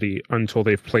creativity until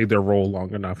they've played their role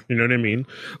long enough. You know what I mean?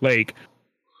 Like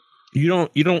you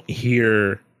don't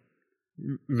hear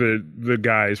the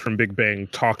guys from Big Bang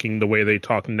talking the way they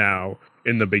talk now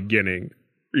in the beginning.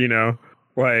 You know,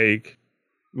 like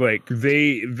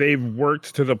they've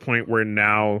worked to the point where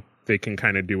now they can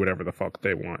kind of do whatever the fuck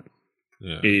they want.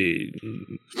 Yeah.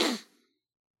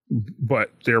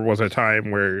 But there was a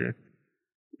time where,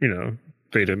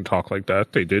 they didn't talk like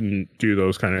that. They didn't do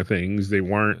those kind of things. They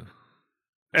weren't,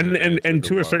 and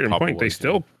to a certain point, they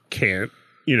still can't,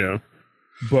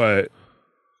 but,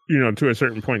 to a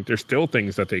certain point, there's still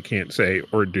things that they can't say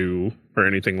or do or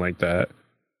anything like that.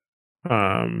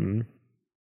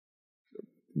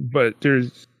 But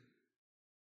there's,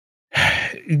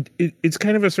 it's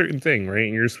kind of a certain thing,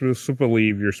 right? You're supposed to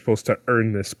believe you're supposed to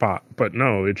earn this spot, but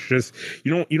no, it's just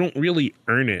you don't really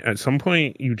earn it. At some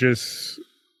point,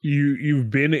 you've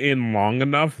been in long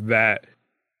enough that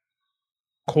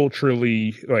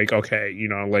culturally, like, okay,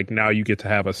 like now you get to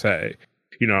have a say,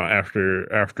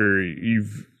 after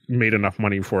you've made enough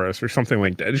money for us or something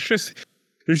like that. It's just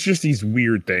there's just these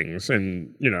weird things,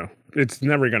 and it's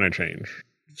never gonna change.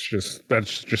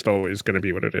 That's just always gonna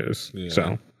be what it is.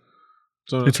 Yeah.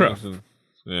 So it's rough.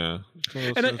 Yeah.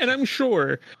 And I'm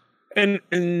sure, and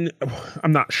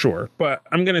I'm not sure, but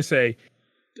I'm gonna say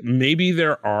maybe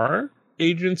there are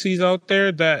agencies out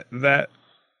there that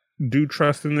do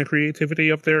trust in the creativity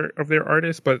of their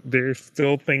artists, but there's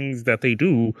still things that they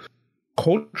do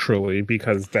culturally,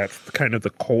 because that's kind of the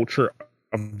culture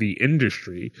of the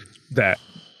industry that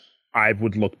I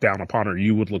would look down upon, or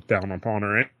you would look down upon,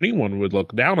 or anyone would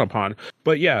look down upon.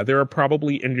 But yeah, there are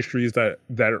probably industries that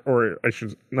or I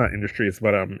should not industries,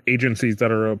 but agencies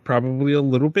that are probably a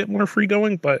little bit more free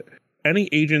going. But any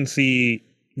agency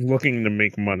looking to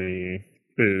make money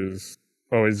is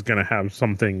always going to have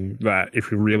something that,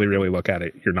 if you really, really look at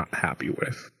it, you're not happy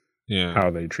with. Yeah,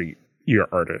 how they treat your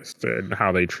artist and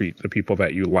how they treat the people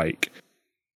that you like.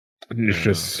 And it's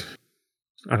just,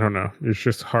 I don't know. It's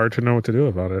just hard to know what to do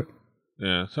about it.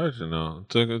 Yeah, it's hard to know.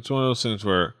 It's one of those things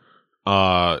where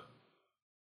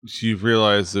you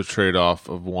realize the trade-off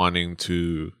of wanting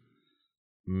to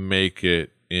make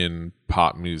it in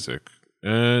pop music,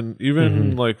 and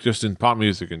even like just in pop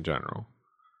music in general.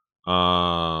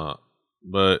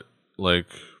 But like,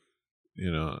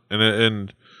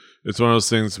 and it's one of those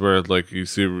things where like you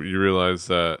realize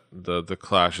that the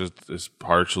clash is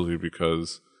partially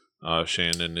because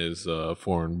Shannon is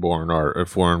foreign born.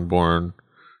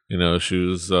 She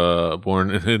was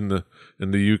born in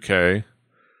the UK,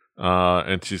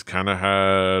 and she's kind of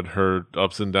had her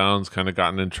ups and downs. Kind of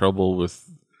gotten in trouble with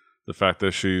the fact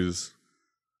that she's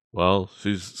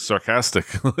sarcastic,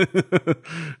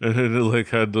 and like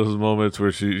had those moments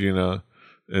where she,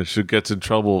 and she gets in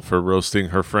trouble for roasting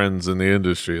her friends in the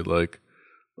industry. Like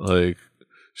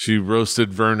she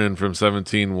roasted Vernon from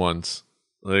 17 once,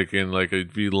 like in like a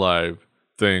V Live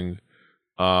thing,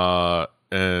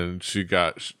 and she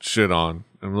got shit on.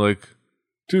 I'm like,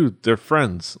 dude, they're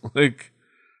friends. Like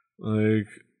it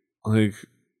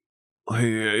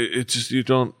just, you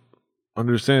don't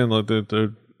understand like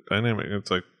the dynamic.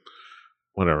 It's like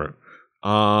whatever.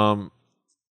 I'm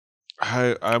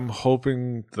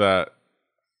hoping that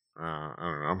I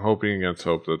don't know. I'm hoping against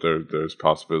hope that there's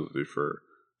possibility for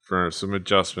some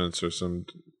adjustments or some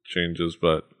changes,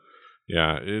 but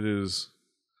yeah, it is.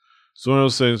 It's one of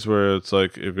those things where it's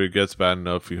like, if it gets bad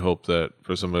enough, you hope that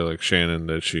for somebody like Shannon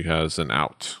that she has an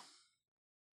out.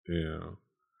 If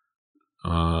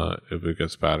it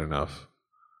gets bad enough.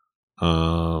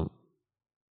 Yeah,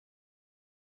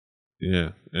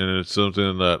 and it's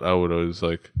something that I would always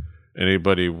like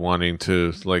anybody wanting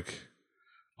to like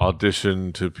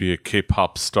audition to be a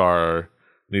K-pop star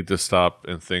need to stop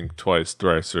and think twice,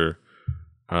 thrice, or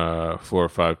 4 or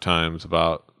 5 times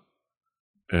about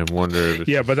and wonder.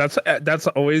 Yeah, but that's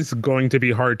always going to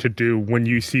be hard to do when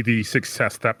you see the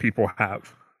success that people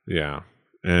have. Yeah,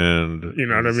 and you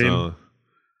know what I mean.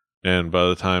 And by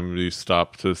the time you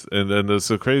stop to, and then there's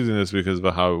the craziness because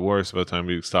of how it works. By the time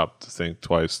you stop to think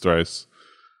twice, thrice,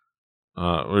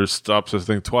 or stop to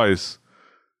think twice,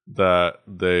 that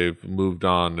they've moved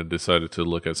on and decided to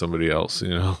look at somebody else. You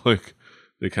know, like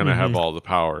they kind of have all the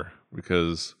power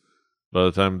because by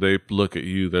the time they look at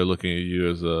you, they're looking at you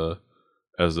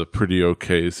as a pretty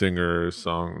okay singer,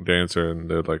 song, dancer,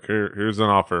 and they're like, here's an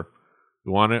offer.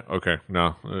 You want it? Okay.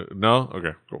 No. No?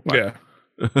 Okay. Cool. Bye.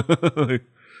 Yeah.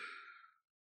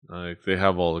 like they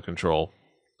have all the control.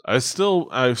 I still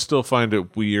find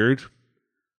it weird.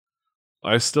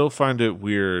 I still find it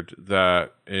weird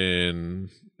that and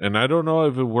I don't know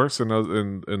if it works in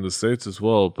the States as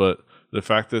well, but the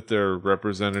fact that their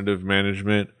representative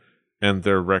management and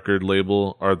their record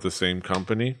label are the same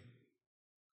company.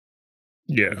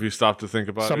 Yeah. If you stop to think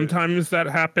about sometimes that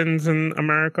happens in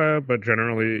America, but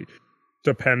generally,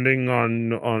 depending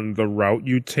on the route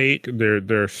you take,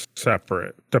 they're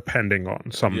separate. Depending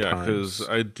on sometimes, yeah, because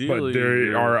ideally, but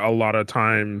there are a lot of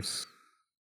times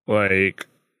like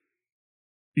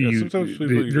sometimes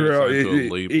people you sign to a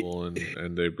label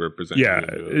and they represent. Yeah,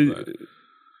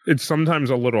 it's sometimes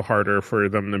a little harder for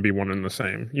them to be one and the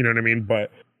same. You know what I mean?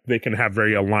 But they can have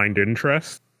very aligned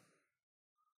interests.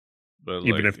 But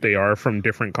even if they are from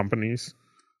different companies.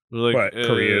 But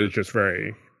Korea is just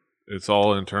very... It's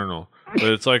all internal. But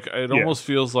it's like, it almost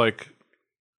feels like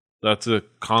that's a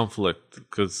conflict.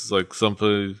 Because like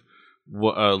somebody...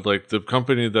 like the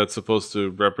company that's supposed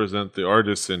to represent the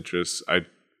artist's interests,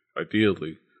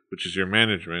 ideally, which is your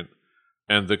management,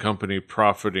 and the company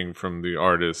profiting from the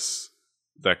artists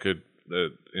that could...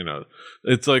 you know,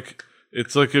 it's like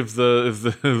if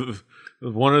the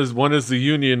one is the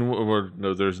union, or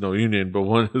no, there's no union, but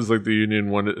one is like the union,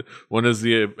 one is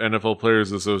the NFL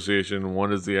Players Association,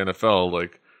 one is the NFL.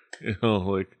 Like, you know,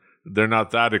 like they're not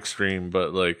that extreme,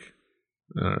 but like,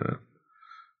 but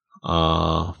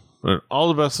all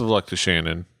the best of luck to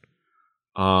Shannon,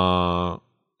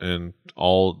 and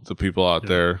all the people out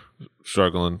there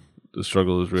struggling. The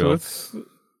struggle is real. So let's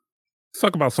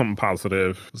talk about something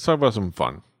positive. Let's talk about something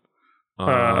fun.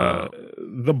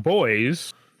 The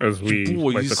boys, as we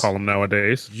like to call them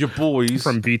nowadays, your boys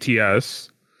from BTS,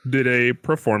 did a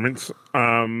performance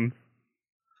on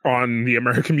the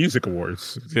American Music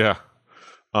Awards. Yeah,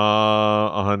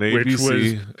 on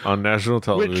ABC, on national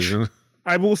television.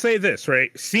 I will say this,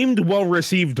 right? Seemed well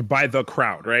received by the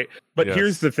crowd, right? But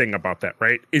here's the thing about that,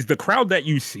 right? Is the crowd that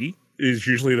you see is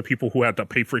usually the people who had to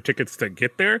pay for tickets to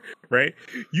get there, right?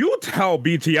 You tell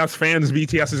BTS fans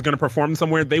BTS is going to perform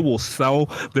somewhere, they will sell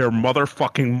their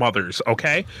motherfucking mothers,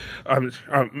 okay? I mean,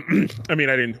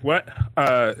 I didn't, what?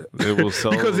 They will sell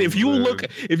because if you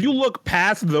look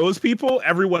past those people,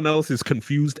 everyone else is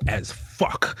confused as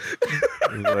fuck.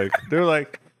 they're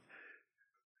like,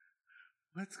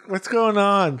 what's going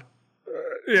on?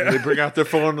 Yeah. They bring out their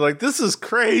phone like, this is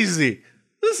crazy.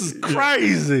 This is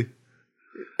crazy.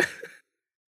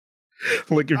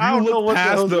 Like if you look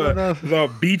past the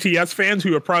BTS fans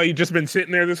who have probably just been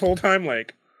sitting there this whole time,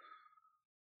 like,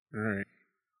 all right,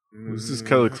 this is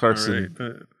Kelly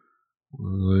Clarkson.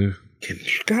 Right.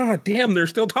 God damn, they're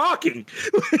still talking.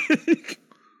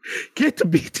 Get to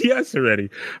BTS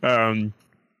already.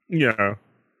 Yeah,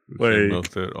 like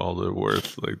milked it all they're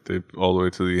worth, like they all the way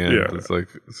to the end. Yeah.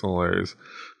 It's hilarious.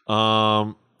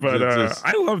 But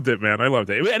I loved it, man. I loved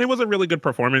it. And it was a really good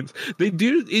performance.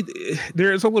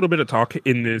 There is a little bit of talk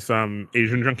in this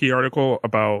Asian Junkie article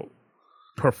about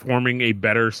performing a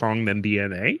better song than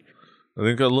DNA. I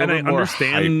think a little more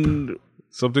hype.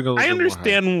 Something a little I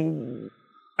understand. More hype.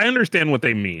 I understand what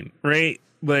they mean, right?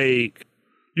 Like,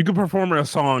 you could perform a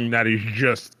song that is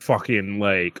just fucking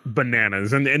like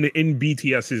bananas. And in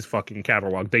BTS's fucking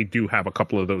catalog, they do have a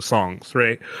couple of those songs,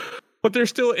 right? But they're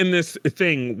still in this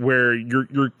thing where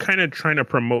you're kind of trying to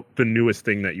promote the newest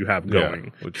thing that you have going.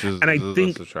 Yeah, which is, and I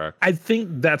think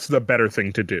that's the better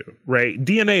thing to do, right?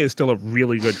 DNA is still a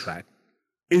really good track.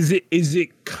 Is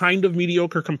it kind of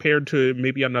mediocre compared to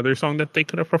maybe another song that they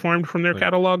could have performed from their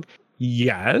catalog?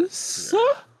 Yes.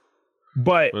 Yeah.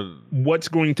 But what's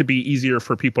going to be easier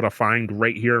for people to find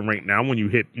right here and right now when you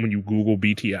Google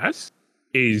BTS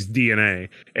is DNA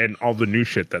and all the new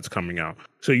shit that's coming out.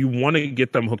 So you want to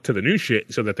get them hooked to the new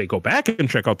shit so that they go back and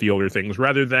check out the older things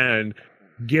rather than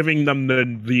giving them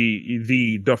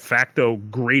the de facto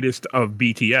greatest of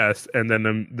BTS and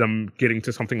then them getting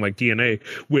to something like DNA,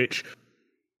 which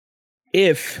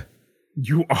if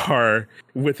you are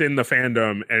within the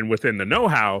fandom and within the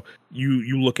know-how,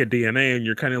 you look at DNA and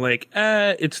you're kind of like,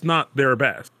 it's not their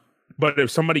best. But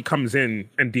if somebody comes in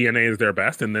and DNA is their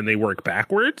best, and then they work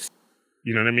backwards,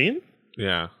 you know what I mean?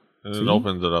 Yeah. And it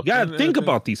opens it up. Yeah, And think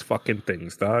about these fucking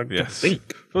things, dog. Yes. Just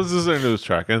think. This is their news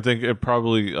track. I think it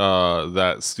probably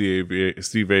that Steve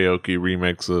Aoki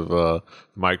remix of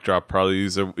Mic Drop probably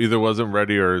either wasn't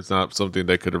ready or it's not something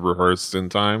they could have rehearsed in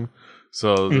time.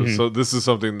 So so this is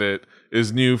something that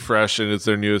is new, fresh, and it's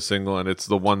their newest single, and it's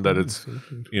the one that it's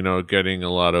getting a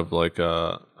lot of like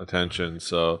attention.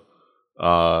 So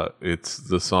it's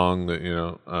the song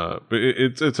that but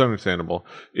it's understandable.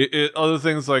 Other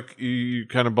things like you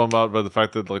kind of bum out by the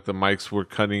fact that like the mics were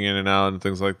cutting in and out and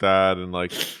things like that, and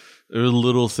like there were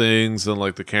little things, and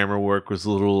like the camera work was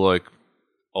a little like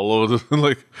all over the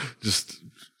like just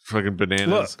fucking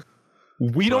bananas. Look,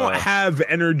 we don't have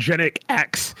energetic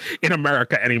X in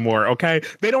America anymore, okay?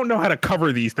 They don't know how to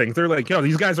cover these things. They're like, yo,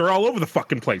 these guys are all over the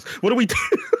fucking place. What do we do?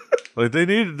 Like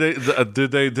did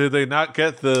they not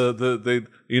get the that they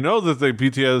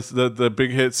BTS the Big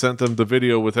Hit sent them the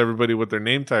video with everybody with their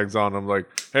name tags on them, like,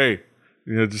 hey,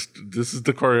 just this is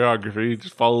the choreography,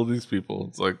 just follow these people.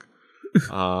 It's like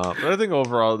but I think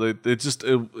overall they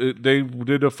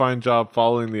did a fine job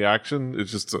following the action.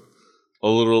 It's just a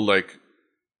little like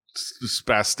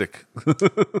spastic.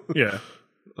 Yeah.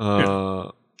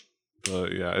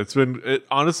 But yeah,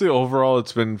 honestly overall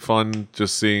it's been fun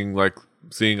just seeing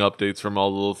updates from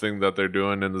all the little things that they're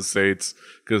doing in the States,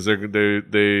 because they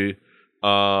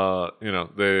were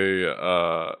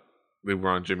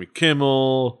on Jimmy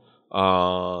Kimmel,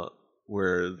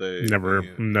 where they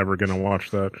never gonna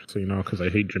watch that, so because I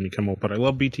hate Jimmy Kimmel, but I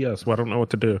love BTS, so I don't know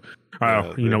what to do.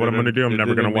 You know what I'm gonna do? I'm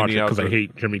never gonna watch it because I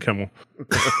hate Jimmy Kimmel.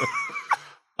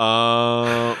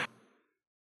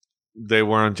 They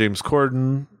were on James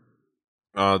Corden.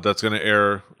 That's gonna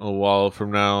air a while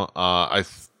from now. I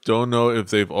don't know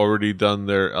if they've already done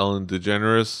their Ellen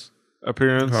DeGeneres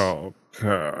appearance. Oh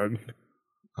god!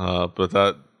 But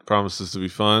that promises to be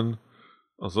fun.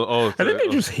 Also, I think I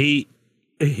just hate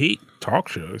talk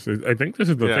shows. I think this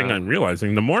is the thing I'm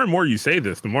realizing. The more and more you say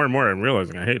this, the more and more I'm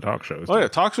realizing I hate talk shows. Oh yeah,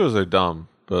 talk shows are dumb,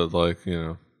 but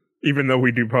even though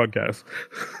we do podcasts.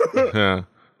 Yeah.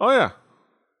 Oh yeah.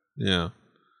 Yeah.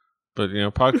 But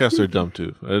podcasts are dumb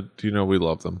too. We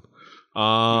love them.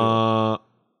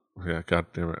 Yeah, god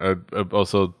damn it.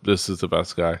 Also, this is the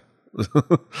best guy.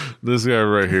 This guy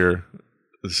right here.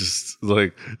 It's just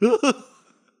like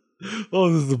oh,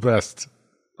 this is the best.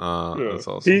 That's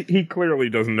awesome. He clearly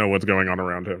doesn't know what's going on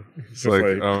around him. It's just like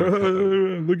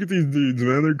look at these dudes,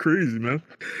 man. They're crazy, man.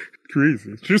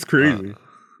 Crazy. It's just crazy.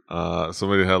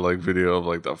 Somebody had like video of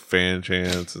like the fan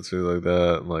chants and shit like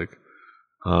that, and like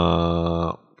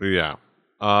but yeah,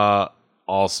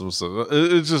 awesome. So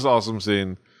it's just awesome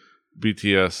seeing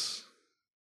BTS,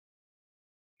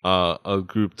 a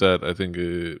group that I think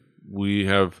we've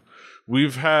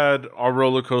had our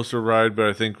roller coaster ride, but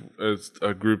I think it's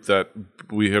a group that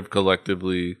we have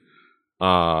collectively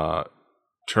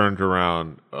turned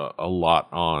around a lot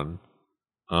on,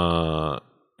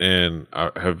 and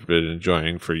I have been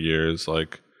enjoying for years.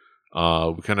 Like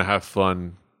we kind of have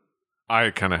fun. I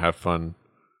kind of have fun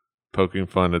poking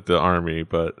fun at the ARMY,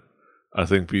 but I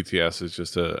think BTS is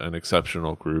just an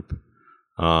exceptional group.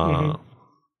 And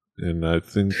I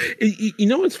think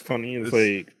what's funny is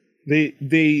like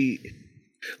they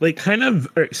like kind of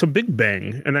so Big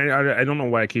Bang, and I don't know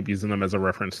why I keep using them as a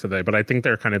reference today, but I think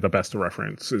they're kind of the best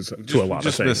references to a lot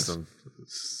of things. Them.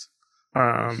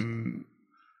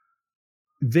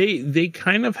 They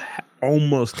kind of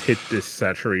almost hit this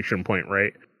saturation point,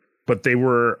 right? But they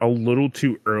were a little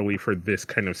too early for this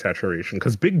kind of saturation,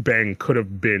 because Big Bang could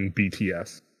have been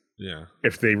BTS. Yeah.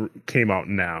 If they came out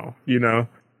now,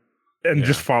 and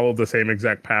just followed the same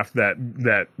exact path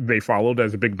that they followed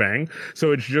as a Big Bang.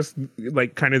 So it's just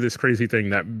like kind of this crazy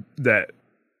thing that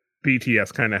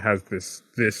BTS kind of has this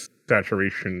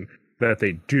saturation that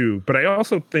they do. But I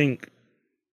also think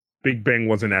Big Bang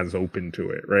wasn't as open to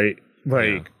it, right?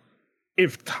 Like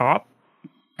if Top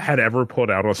had ever put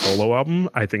out a solo album,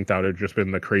 I think that would have just been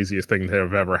the craziest thing that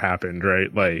have ever happened,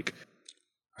 right? Like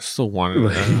I still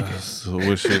wanted I still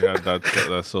wish they had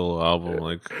that solo album.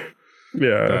 Like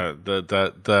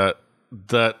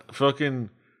that fucking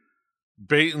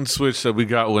bait and switch that we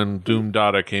got when Doom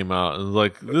Dada came out, and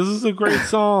like, this is a great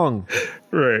song.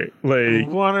 Right. Like we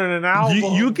wanted an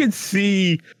album. You could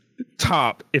see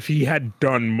Top if he had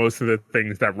done most of the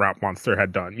things that Rap Monster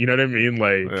had done. You know what I mean?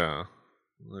 Like, yeah.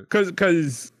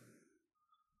 Because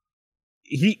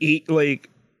he like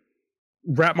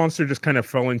Rap Monster just kind of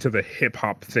fell into the hip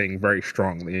hop thing very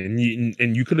strongly,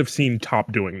 and you could have seen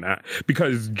Top doing that,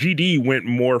 because GD went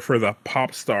more for the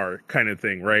pop star kind of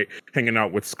thing, right? Hanging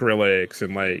out with Skrillex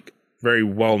and like very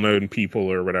well known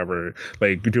people or whatever,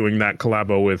 like doing that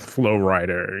collabo with Flow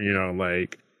Rider,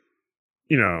 like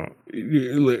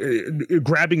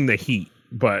grabbing the heat.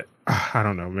 But I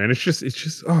don't know, man. It's just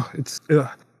I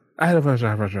have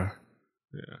a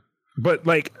Yeah. But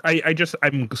like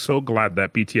I'm so glad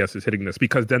that BTS is hitting this,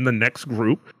 because then the next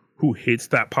group who hits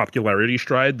that popularity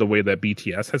stride the way that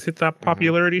BTS has hit that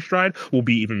popularity stride will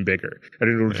be even bigger,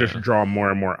 and it'll just draw more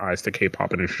and more eyes to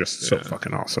K-pop, and it's just so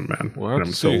fucking awesome, man. And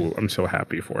I'm so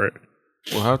happy for it.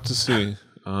 We'll have to see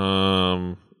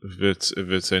if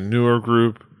it's a newer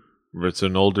group, if it's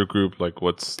an older group like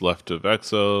what's left of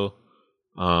EXO,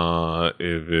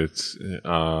 if it's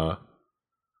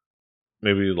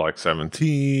maybe like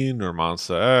 17 or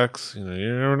Monsta X. You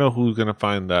never know who's gonna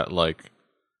find that like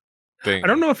thing. I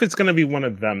don't know if it's gonna be one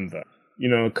of them though.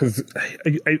 Because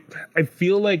I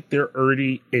feel like they're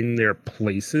already in their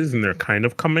places and they're kind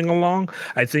of coming along.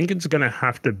 I think it's gonna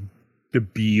have to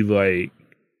be like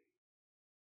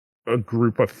a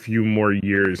group a few more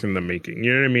years in the making.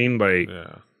 You know what I mean? Like,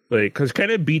 because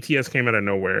kind of BTS came out of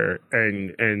nowhere,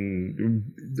 and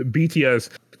the BTS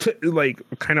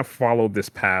kind of followed this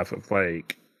path of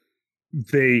like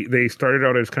they started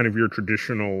out as kind of your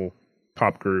traditional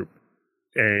pop group,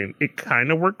 and it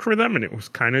kind of worked for them and it was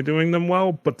kind of doing them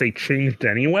well, but they changed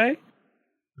anyway.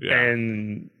 Yeah.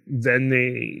 And then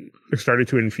they started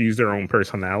to infuse their own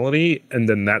personality, and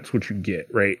then that's what you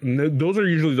get, right? And those are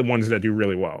usually the ones that do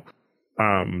really well.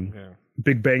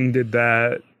 Big Bang did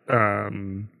that.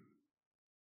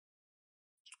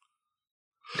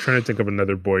 Trying to think of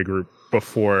another boy group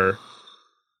before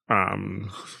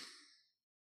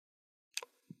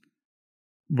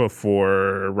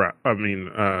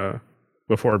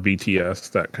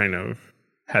BTS that kind of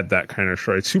had that kind of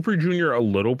stride. Super Junior a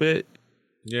little bit.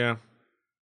 Yeah.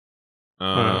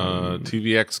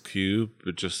 TVXQ,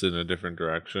 but just in a different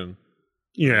direction.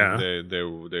 Yeah. They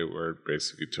were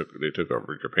basically took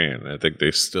over Japan. I think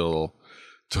they still,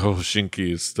 Toho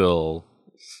Shinki is still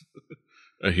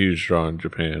a huge draw in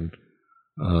Japan.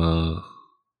 Of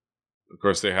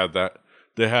course they had that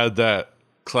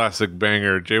classic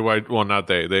banger.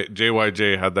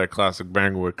 JYJ had that classic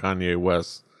banger with Kanye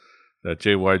West. That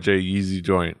JYJ Yeezy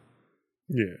joint.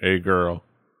 Yeah. Hey girl.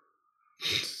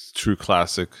 True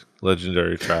classic,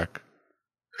 legendary track.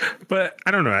 But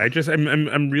I don't know.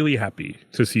 I'm really happy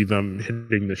to see them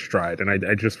hitting this stride, and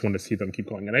I just want to see them keep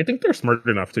going. And I think they're smart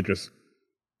enough to just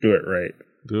do it right.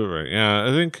 Do it right. Yeah, I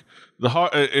think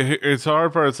it's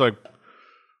hard part. It's like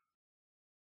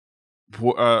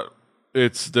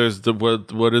there's the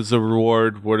what is the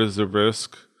reward? What is the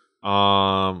risk?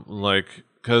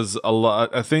 Because a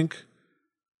lot. I think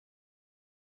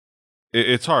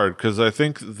it's hard because I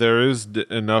think there is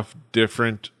enough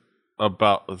different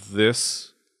about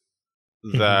this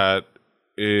that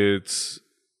it's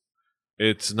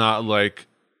not like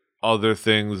other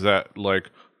things that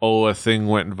like, oh, a thing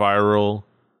went viral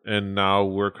and now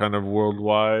we're kind of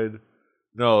worldwide.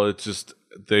 No, it's just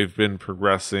they've been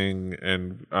progressing,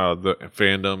 and the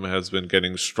fandom has been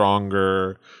getting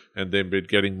stronger, and they've been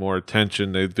getting more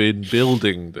attention. They've been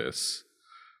building this.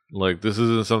 Like, this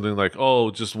isn't something like,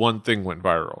 oh, just one thing went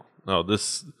viral. No,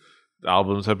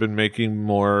 albums have been making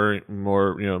more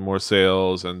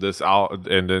sales, and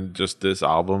and then just this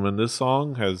album and this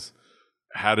song has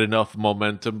had enough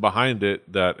momentum behind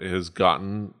it that it has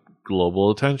gotten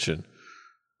global attention.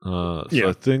 So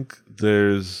I think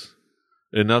there's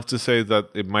enough to say that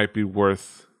it might be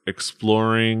worth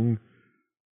exploring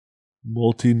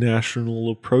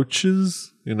multinational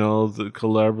approaches, the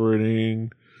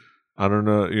collaborating. I don't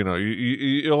know,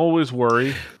 you always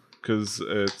worry because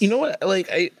it's... You know what? Like,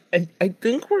 I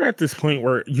think we're at this point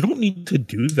where you don't need to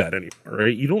do that anymore,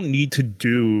 right? You don't need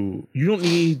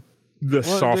the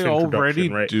soft they introduction, already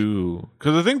right? do,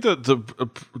 because I think that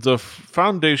the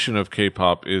foundation of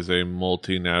K-pop is a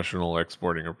multinational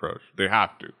exporting approach. They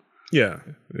have to,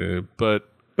 but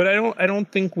I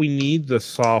don't think we need the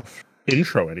soft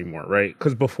intro anymore, right?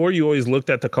 Because before you always looked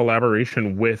at the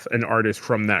collaboration with an artist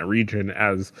from that region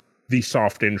as the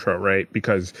soft intro, right?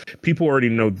 Because people already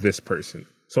know this person,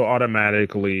 so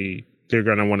automatically they're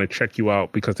gonna want to check you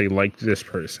out because they like this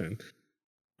person.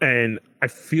 And I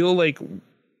feel like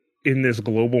in this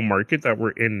global market that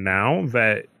we're in now,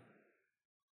 that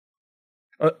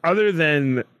other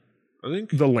than I think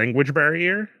the language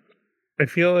barrier, I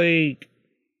feel like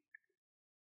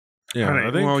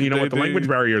I think the language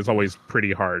barrier is always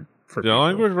pretty hard for people.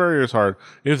 Language barrier is hard.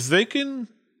 If they can,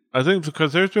 I think,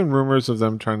 because there's been rumors of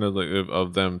them trying to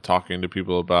of them talking to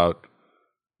people about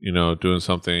doing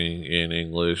something in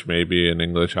English, maybe an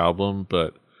English album,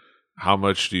 but how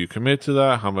much do you commit to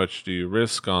that? How much do you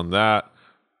risk on that?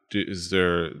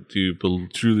 do you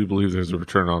truly believe there's a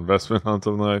return on investment on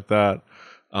something like that?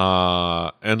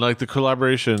 And like the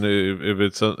collaboration, if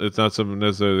it's not something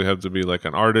necessarily have to be like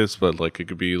an artist, but like it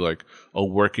could be like a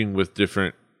working with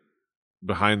different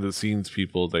behind the scenes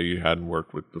people that you hadn't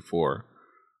worked with before,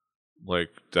 like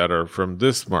that are from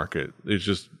this market. It's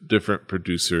just different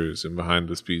producers and behind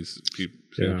the piece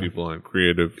people and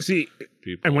creative people.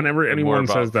 And whenever anyone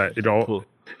says that, it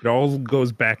all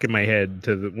goes back in my head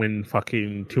to when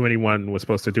fucking 2NE1 was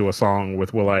supposed to do a song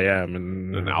with Will.i.am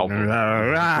and an album.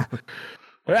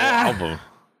 Album.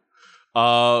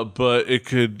 But it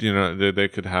could, they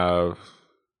could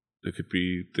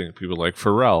be people like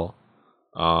Pharrell,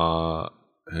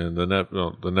 and I don't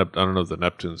know if the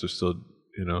Neptunes are still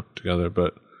together,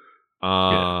 but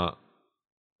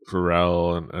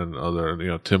Pharrell and other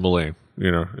Timbaland.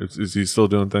 Is he still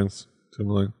doing things,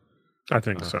 Timbaland? I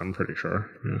think so. I'm pretty sure.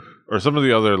 Yeah. Or some of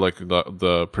the other like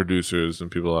the producers and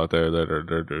people out there that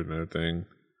are doing their thing.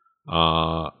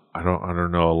 I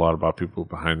don't know a lot about people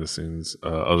behind the scenes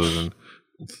other than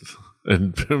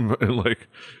and like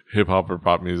hip hop or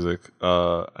pop music.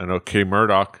 I know K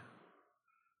Murdoch,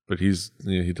 but he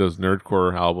does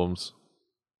nerdcore albums.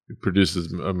 He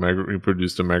produced a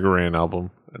Mega Ran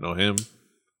album. I know him.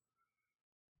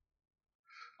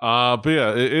 But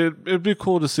yeah, it'd be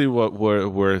cool to see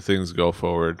where things go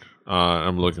forward.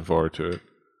 I'm looking forward to it.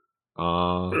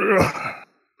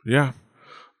 Yeah.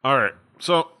 All right.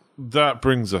 So that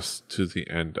brings us to the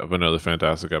end of another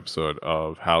fantastic episode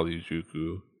of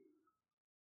Harajuku.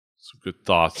 Some good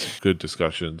thoughts, good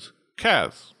discussions.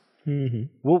 Kaz,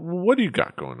 what do you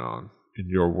got going on in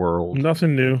your world?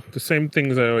 Nothing new. The same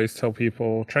things I always tell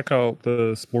people. Check out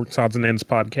the Sports Odds and Ends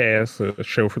podcast, a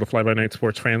show for the fly-by-night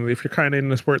sports family. If you're kind of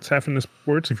into sports, half into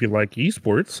sports, if you like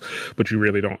esports, but you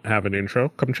really don't have an intro,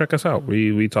 come check us out.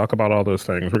 We talk about all those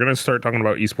things. We're going to start talking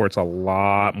about esports a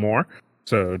lot more,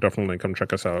 so definitely come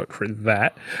check us out for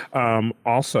that.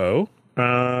 Also,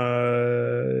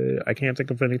 I can't think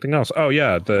of anything else. Oh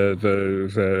yeah,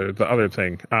 the other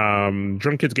thing,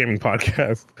 Drunk Kids Gaming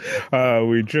Podcast.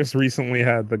 We just recently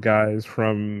had the guys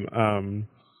from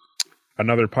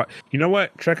another You know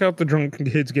what? Check out the Drunk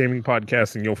Kids Gaming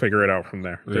Podcast, and you'll figure it out from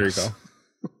there. There you go.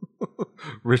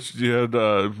 Rich, you had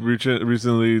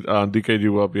recently on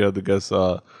DKD Up. You had the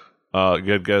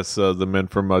guests. The men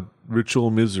from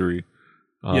Ritual Misery.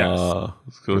 Yes,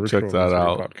 let's go check that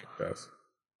out.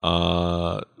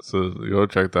 So go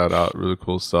check that out. Really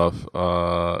cool stuff.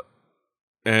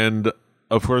 And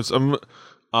of course, I'm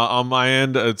on my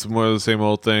end. It's more of the same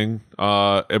old thing.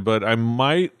 But I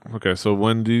might. Okay, so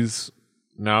when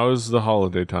now is the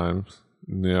holiday times.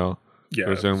 Yeah.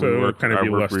 So we'll kind of be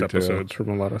less episodes from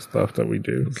a lot of stuff that we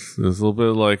do. There's a little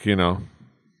bit like a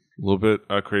little bit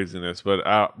of craziness. But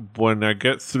when I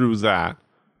get through that,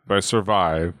 if I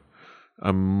survive,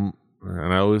 and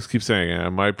I always keep saying it, I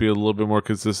might be a little bit more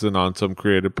consistent on some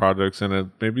creative projects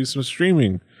and maybe some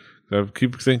streaming. I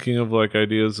keep thinking of like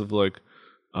ideas of like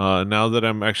now that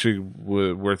I'm actually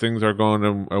where things are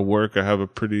going at work, I have a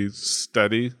pretty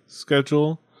steady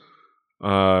schedule.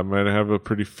 I might have a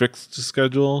pretty fixed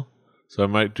schedule, so I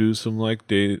might do some like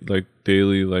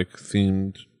daily like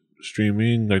themed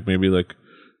streaming, like maybe like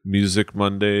music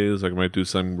Mondays. Like I might do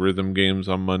some rhythm games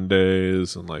on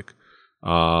Mondays and like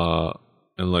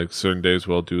certain days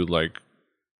we'll do like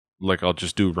I'll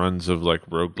just do runs of like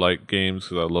roguelike games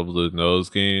because I love those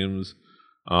games.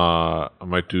 I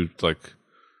might do like,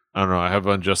 I don't know, I have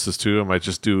Injustice 2. I might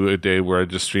just do a day where I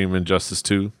just stream Injustice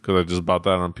 2 because I just bought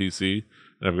that on PC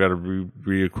and I've got to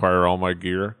reacquire all my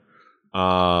gear.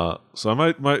 So I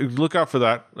might look out for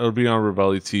that. It'll be on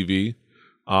Rebelli TV.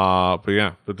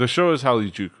 But the show is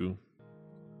Harajuku.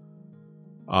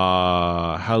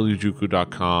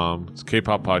 Harajuku.com, it's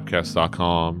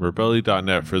kpoppodcast.com,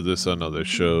 rebelli.net for this and other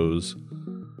shows.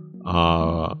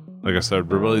 Like I said,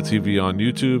 Rebelli TV on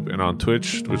YouTube and on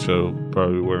Twitch, which I'll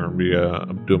probably where I'm be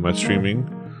doing my streaming.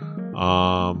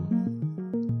 Well,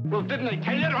 didn't I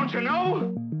tell you? Don't you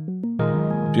know?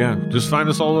 Yeah, just find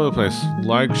us all over the place.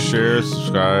 Like, share,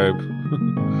 subscribe.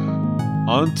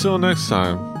 Until next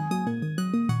time,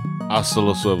 hasta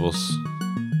los huevos.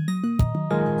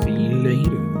 See you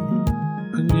later.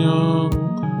 Annyeong.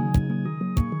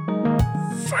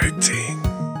 Fighting.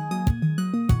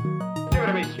 Give it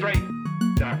to me straight,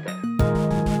 Doctor.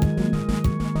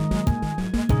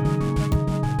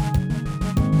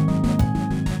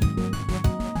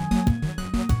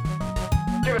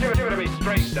 Give it to me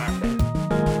straight, Doctor.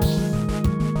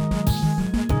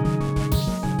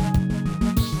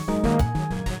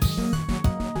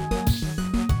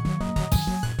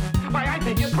 Why, I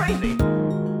think you're crazy.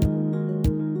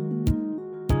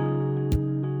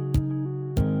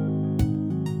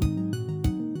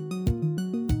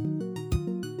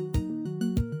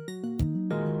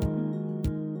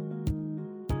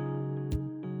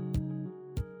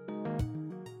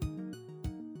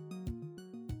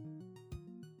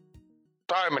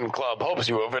 Diamond Club hopes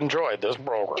you have enjoyed this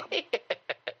program.